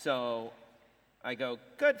 So I go,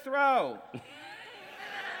 good throw.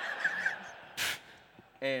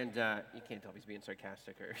 And you can't tell if he's being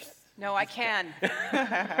sarcastic or. No, I can.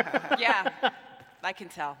 Yeah, I can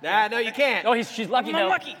tell. No, you can't. Oh, she's lucky I'm though.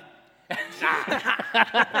 lucky.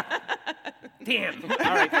 Damn. All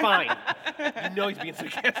right, fine. You know he's being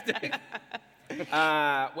sarcastic.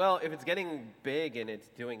 Well, if it's getting big and it's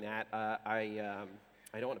doing that, I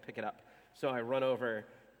don't want to pick it up. So I run over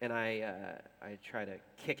and I try to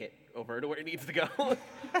kick it over to where it needs to go.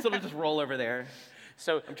 So it'll just roll over there.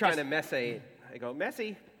 So I'm trying to Messi. I go,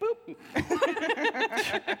 Messi, boop.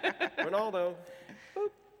 Ronaldo, boop.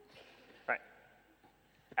 Right.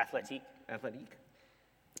 Athletic. Athletic.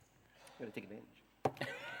 Gotta take advantage.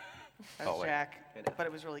 That was wait. Jack, I know. but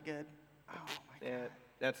it was really good. Oh my God. Yeah,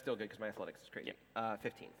 that's still good because my athletics is crazy.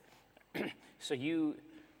 15. So you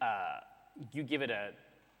give it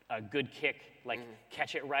a good kick, like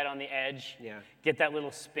catch it right on the edge. Yeah. Get that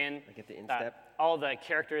little spin. I get the instep. All the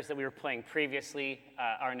characters that we were playing previously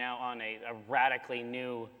are now on a radically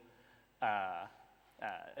new,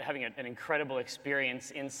 having an incredible experience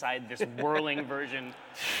inside this whirling version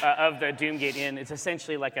of the Doomgate Inn. It's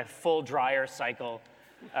essentially like a full dryer cycle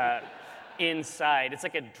inside. It's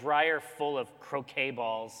like a dryer full of croquet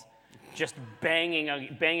balls, just banging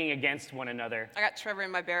against one another. I got Trevor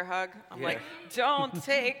in my bear hug. I'm like, don't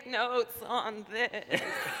take notes on this.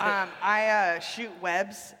 I shoot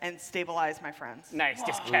webs and stabilize my friends. Nice,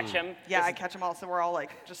 just catch them. Yeah, I catch them all, so we're all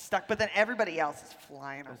like just stuck. But then everybody else is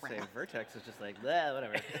flying I'll say around. Vertex is just like, blah,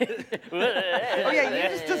 whatever. Oh yeah, you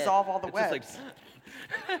just dissolve all the It's webs. just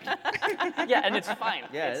like, Yeah, and it's fine.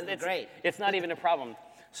 Yeah, it's great. It's not even a problem.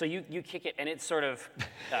 So you kick it, and it's sort of,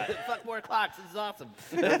 Fuck more clocks. This is awesome.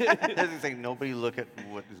 I was saying, nobody look at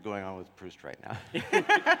what is going on with Proust right now.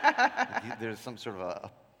 There's some sort of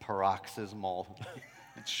a paroxysmal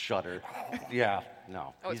shudder. Yeah,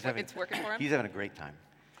 no. Oh, it's working for him? He's having a great time.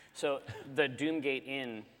 so the Doomgate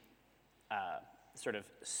Inn sort of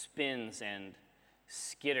spins and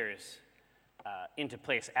skitters into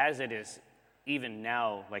place as it is even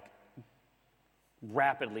now, like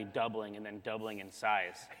rapidly doubling and then doubling in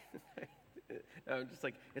size. just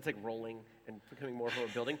like it's like rolling and becoming more of a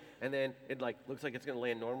building, and then it like looks like it's gonna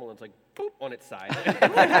land normal, and it's like boop on its side,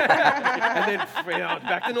 and then it's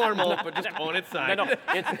back to normal, but just on its side. No,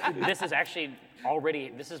 this is actually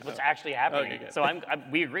already, this is what's actually happening. Okay, good. So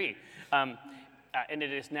we agree. And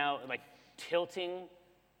it is now like tilting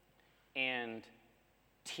and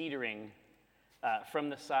teetering from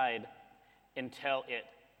the side until it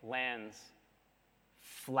lands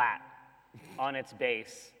flat on its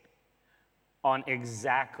base on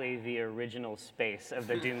exactly the original space of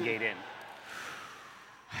the Doomgate Inn.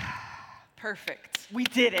 Perfect. We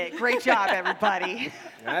did it. Great job, everybody.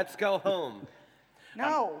 Let's go home.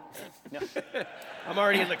 No. I'm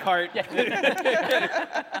already in the cart. No,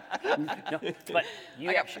 but you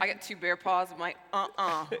I got 2 bear paws. I'm like,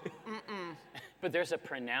 but there's a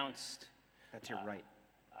pronounced. That's your right.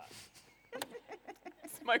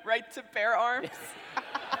 It's my right to bear arms.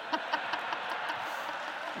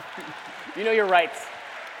 You know your rights.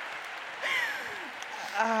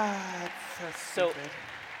 It's so So stupid.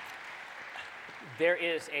 there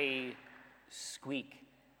is a squeak,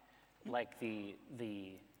 like the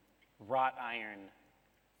wrought iron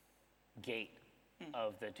gate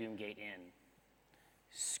of the Doomgate Inn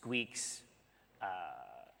squeaks,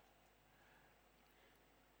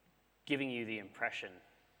 giving you the impression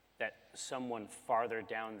that someone farther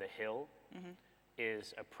down the hill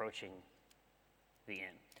is approaching the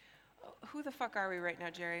inn. Who the fuck are we right now,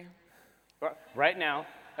 Jerry? Right now,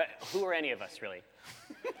 who are any of us, really?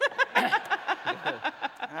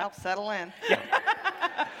 Well, settle in.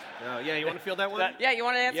 Oh, yeah, you want to feel that one? Yeah, you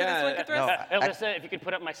want to answer this one, Chris? Alyssa, if you could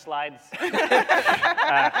put up my slides. Well,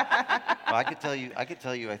 I could tell you.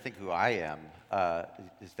 I think who I am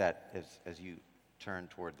is that as you turn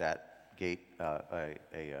toward that gate, a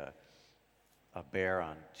bear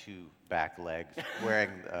on 2 back legs,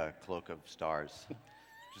 wearing a cloak of stars,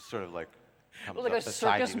 just sort of like comes Like up a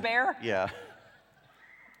beside circus you. bear? Yeah.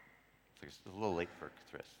 It's a little late for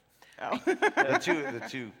Chris. Oh.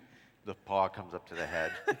 The paw comes up to the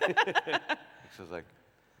head. It says like,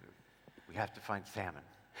 we have to find salmon.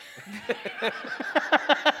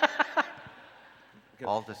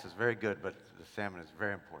 All this is very good, but the salmon is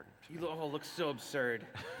very important. You all look so absurd.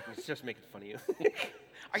 It's just making fun of you.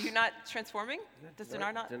 Are you not transforming? Does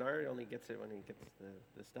Dinar not? Dinar only gets it when he gets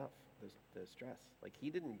the stuff, the stress. Like, he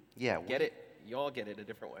didn't Yeah, get it. You all get it a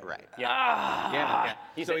different way. Right. Yeah.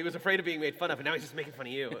 So he was afraid of being made fun of, and now he's just making fun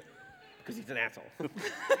of you. Because he's an asshole.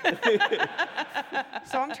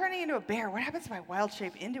 So I'm turning into a bear. What happens if I wild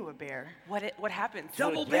shape into a bear? What happens?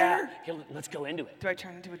 Double Yeah. bear? Here, let's go into it. Do I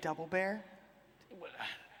turn into a double bear?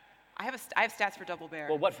 I have stats for double bear.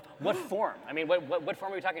 Well, what form? I mean, what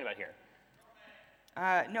form are we talking about here?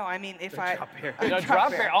 No, I mean if Drop bear. No,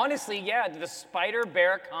 drop bear. Honestly, yeah, the spider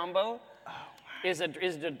bear combo has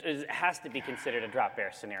to be considered a drop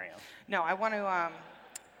bear scenario. No, I want to.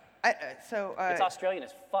 It's Australian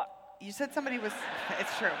as fuck. You said somebody was.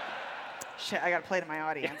 It's true. Shit, I gotta play to my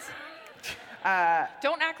audience.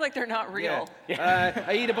 Don't act like they're not real. Yeah.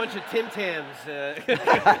 I eat a bunch of Tim Tams.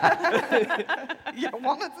 Yeah,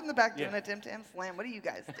 Walnut's in the back doing a Tim Tam slam. What do you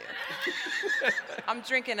guys do? I'm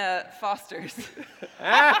drinking a Foster's.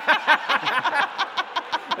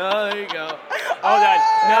 Oh, there you go. Oh, God.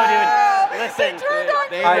 No, dude. Listen.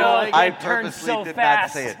 I turned purposely so did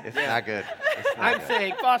fast. not say it. It's not good. It's not I'm good.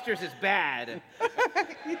 saying Foster's is bad.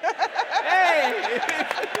 Hey!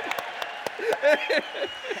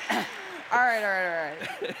 All right.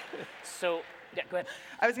 So, yeah, go ahead.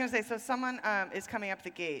 I was gonna say, so someone is coming up the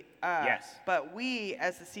gate. Yes. But we,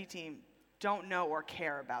 as the C team, don't know or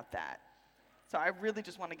care about that. So I really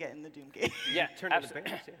just want to get in the Doom gate. Yeah, Turn into bears,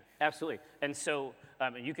 yeah. absolutely. And so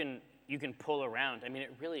you can pull around. I mean,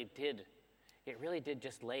 it really did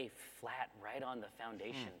just lay flat right on the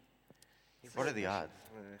foundation. What are the odds?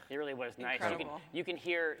 It really was nice. Incredible. You can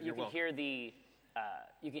hear welcome.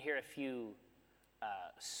 a few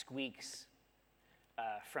squeaks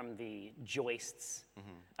from the joists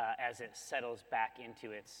as it settles back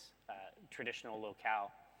into its traditional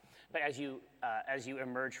locale. But as you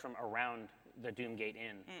emerge from around the Doomgate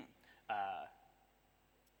Inn,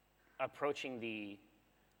 approaching the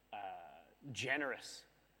generous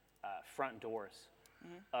front doors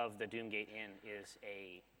of the Doomgate Inn is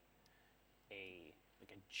a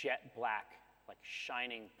jet black, like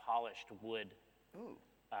shining, polished wood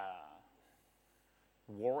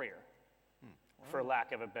warrior, for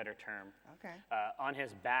lack of a better term. Okay. On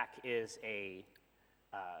his back is a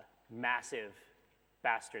massive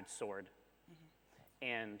bastard sword,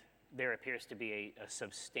 and there appears to be a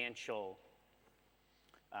substantial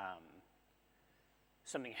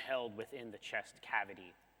something held within the chest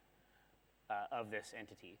cavity of this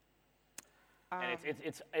entity. And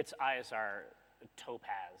its eyes are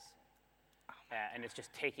topaz, and it's just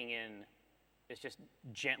it's just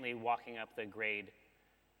gently walking up the grade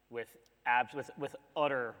with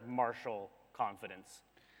utter martial confidence.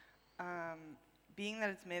 Being that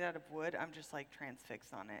it's made out of wood, I'm just like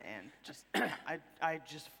transfixed on it and just I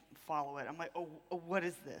just follow it. I'm like, oh, what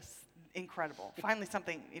is this? Incredible. Finally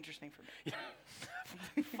something interesting for me.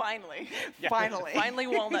 Finally. Finally. Finally,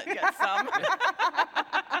 Walnut gets some.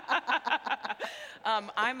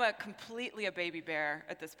 I'm completely a baby bear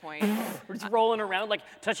at this point. We're just rolling around, like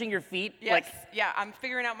touching your feet. Yes, Like, yeah, I'm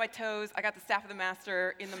figuring out my toes. I got the staff of the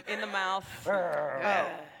master in the mouth.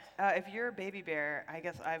 If you're a baby bear, I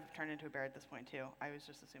guess I've turned into a bear at this point too. I was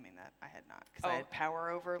just assuming that I had not, because I had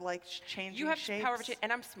power over like changing You have shapes. power over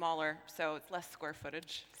and I'm smaller, so it's less square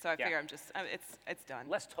footage. So I Yeah. figure I'm just, it's done.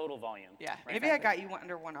 less total volume. Yeah. Maybe I got you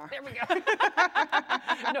under one arm. There we go.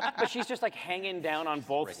 No, but she's just like hanging down on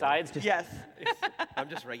both sides. Just, Yes. I'm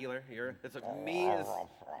just regular. It's like me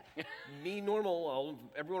normal.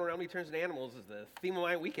 Everyone around me turns into animals is the theme of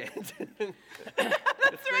my weekend.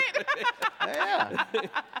 That's right. Yeah.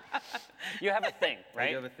 You have a thing, right?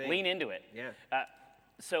 do have a thing. Lean into it. Yeah.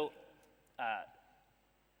 So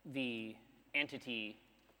the entity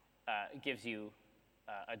gives you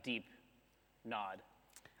a deep nod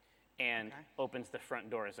and opens the front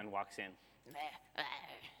doors and walks in.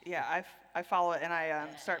 Yeah, I follow it and I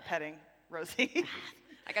start petting Rosie.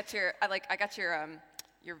 I got your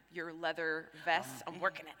leather vest. I'm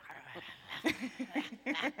working it. You're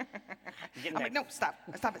getting I'm that, like, no, stop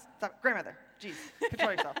it, grandmother. Jeez,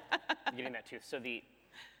 control yourself. you're getting that too. So the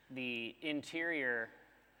interior,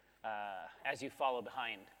 as you follow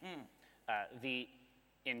behind, the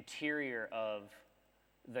interior of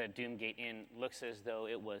the Doomgate Inn looks as though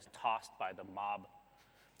it was tossed by the mob.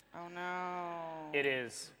 Oh no. It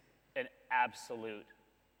is an absolute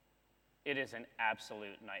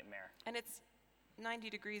nightmare. And it's 90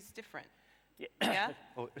 degrees different. Yeah. Yeah?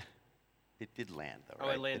 Oh, it did land though, Oh,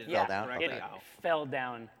 right? it landed. It fell down. correctly. It Wow. fell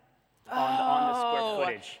down on the square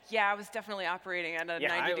footage. Yeah, I was definitely operating at a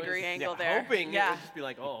Yeah, 90-degree angle yeah, there. hoping yeah. it would just be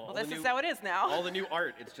like, oh, Well, all this the is new, how it is now. all the new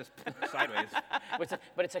art. It's just sideways.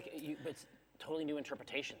 But it's totally new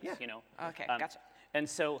interpretations, you know? Okay, gotcha. And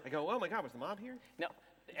so, I go, oh my God, was the mob here? no,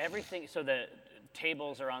 everything, so the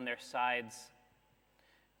tables are on their sides.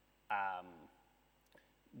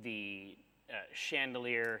 The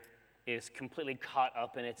chandelier is completely caught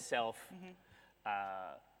up in itself.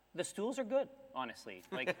 The stools are good, honestly.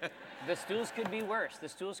 Like, the stools could be worse. The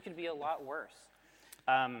stools could be a lot worse.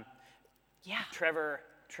 Yeah. Trevor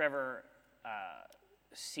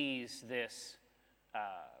sees this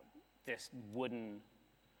wooden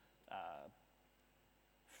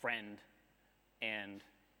friend and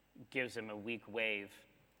gives him a weak wave,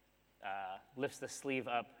 lifts the sleeve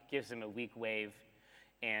up, gives him a weak wave,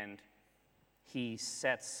 and he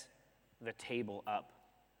sets the table up,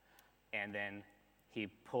 and then he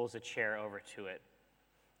pulls a chair over to it,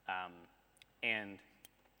 and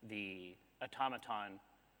the automaton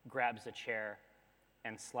grabs the chair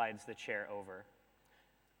and slides the chair over,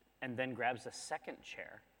 and then grabs a second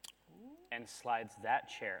chair and slides that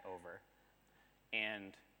chair over.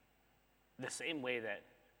 And the same way that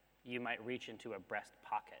you might reach into a breast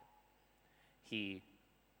pocket, he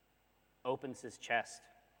opens his chest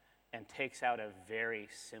and takes out a very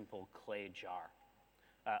simple clay jar,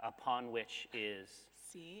 upon which is...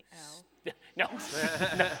 CL. No.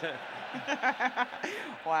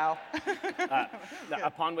 Wow.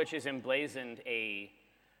 Upon which is emblazoned a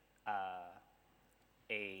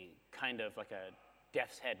kind of like a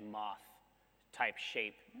death's head moth type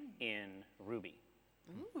shape in ruby.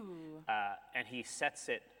 Ooh. And he sets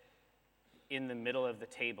it in the middle of the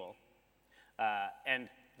table. And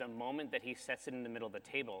the moment that he sets it in the middle of the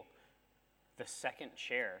table, the second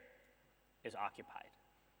chair is occupied.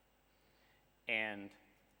 And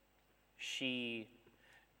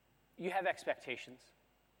you have expectations,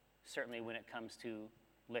 certainly when it comes to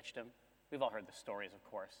lichdom. We've all heard the stories, of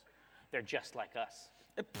course. They're just like us,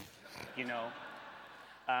 you know.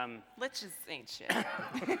 Liches ain't shit.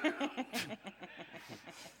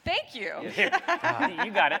 Thank you.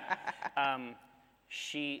 You got it.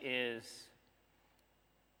 She is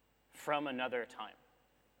from another time.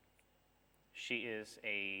 She is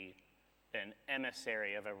an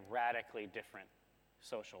emissary of a radically different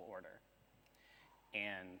social order.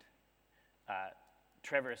 And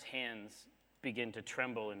Trevor's hands begin to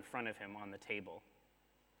tremble in front of him on the table.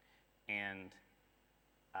 And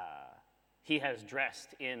he has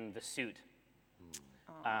dressed in the suit.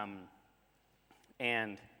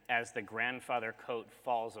 And as the grandfather coat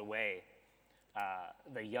falls away,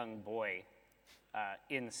 the young boy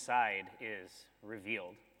inside is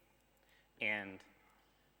revealed. And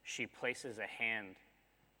she places a hand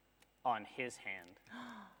on his hand,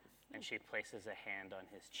 and she places a hand on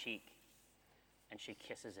his cheek, and she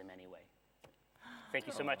kisses him anyway. Thank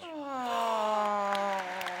you so much.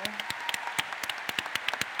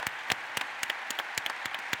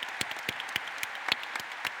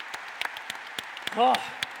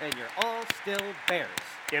 And you're all still bears.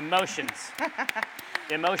 Emotions.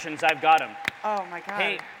 Emotions, I've got them. Oh my God.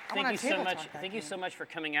 Hey, I thank wanna you so table much. talk that Thank you game. so much for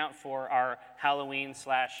coming out for our Halloween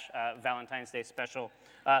 / Valentine's Day special.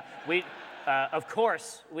 Of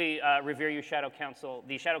course, we revere you, Shadow Council.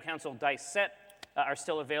 The Shadow Council dice set are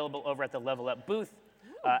still available over at the Level Up booth.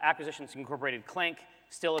 Acquisitions Incorporated Clank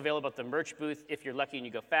still available at the merch booth if you're lucky and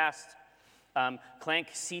you go fast. Clank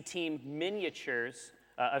C-Team miniatures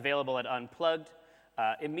available at Unplugged.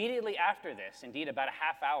 Immediately after this, indeed about a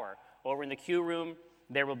half hour, over in the queue room,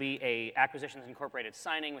 there will be a Acquisitions Incorporated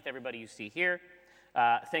signing with everybody you see here.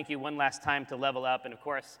 Thank you one last time to Level Up, and of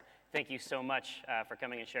course, thank you so much for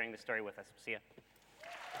coming and sharing this story with us. See ya. Oh,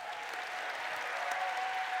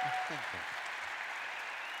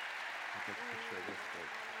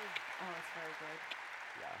 it's very good.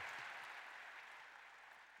 Yeah.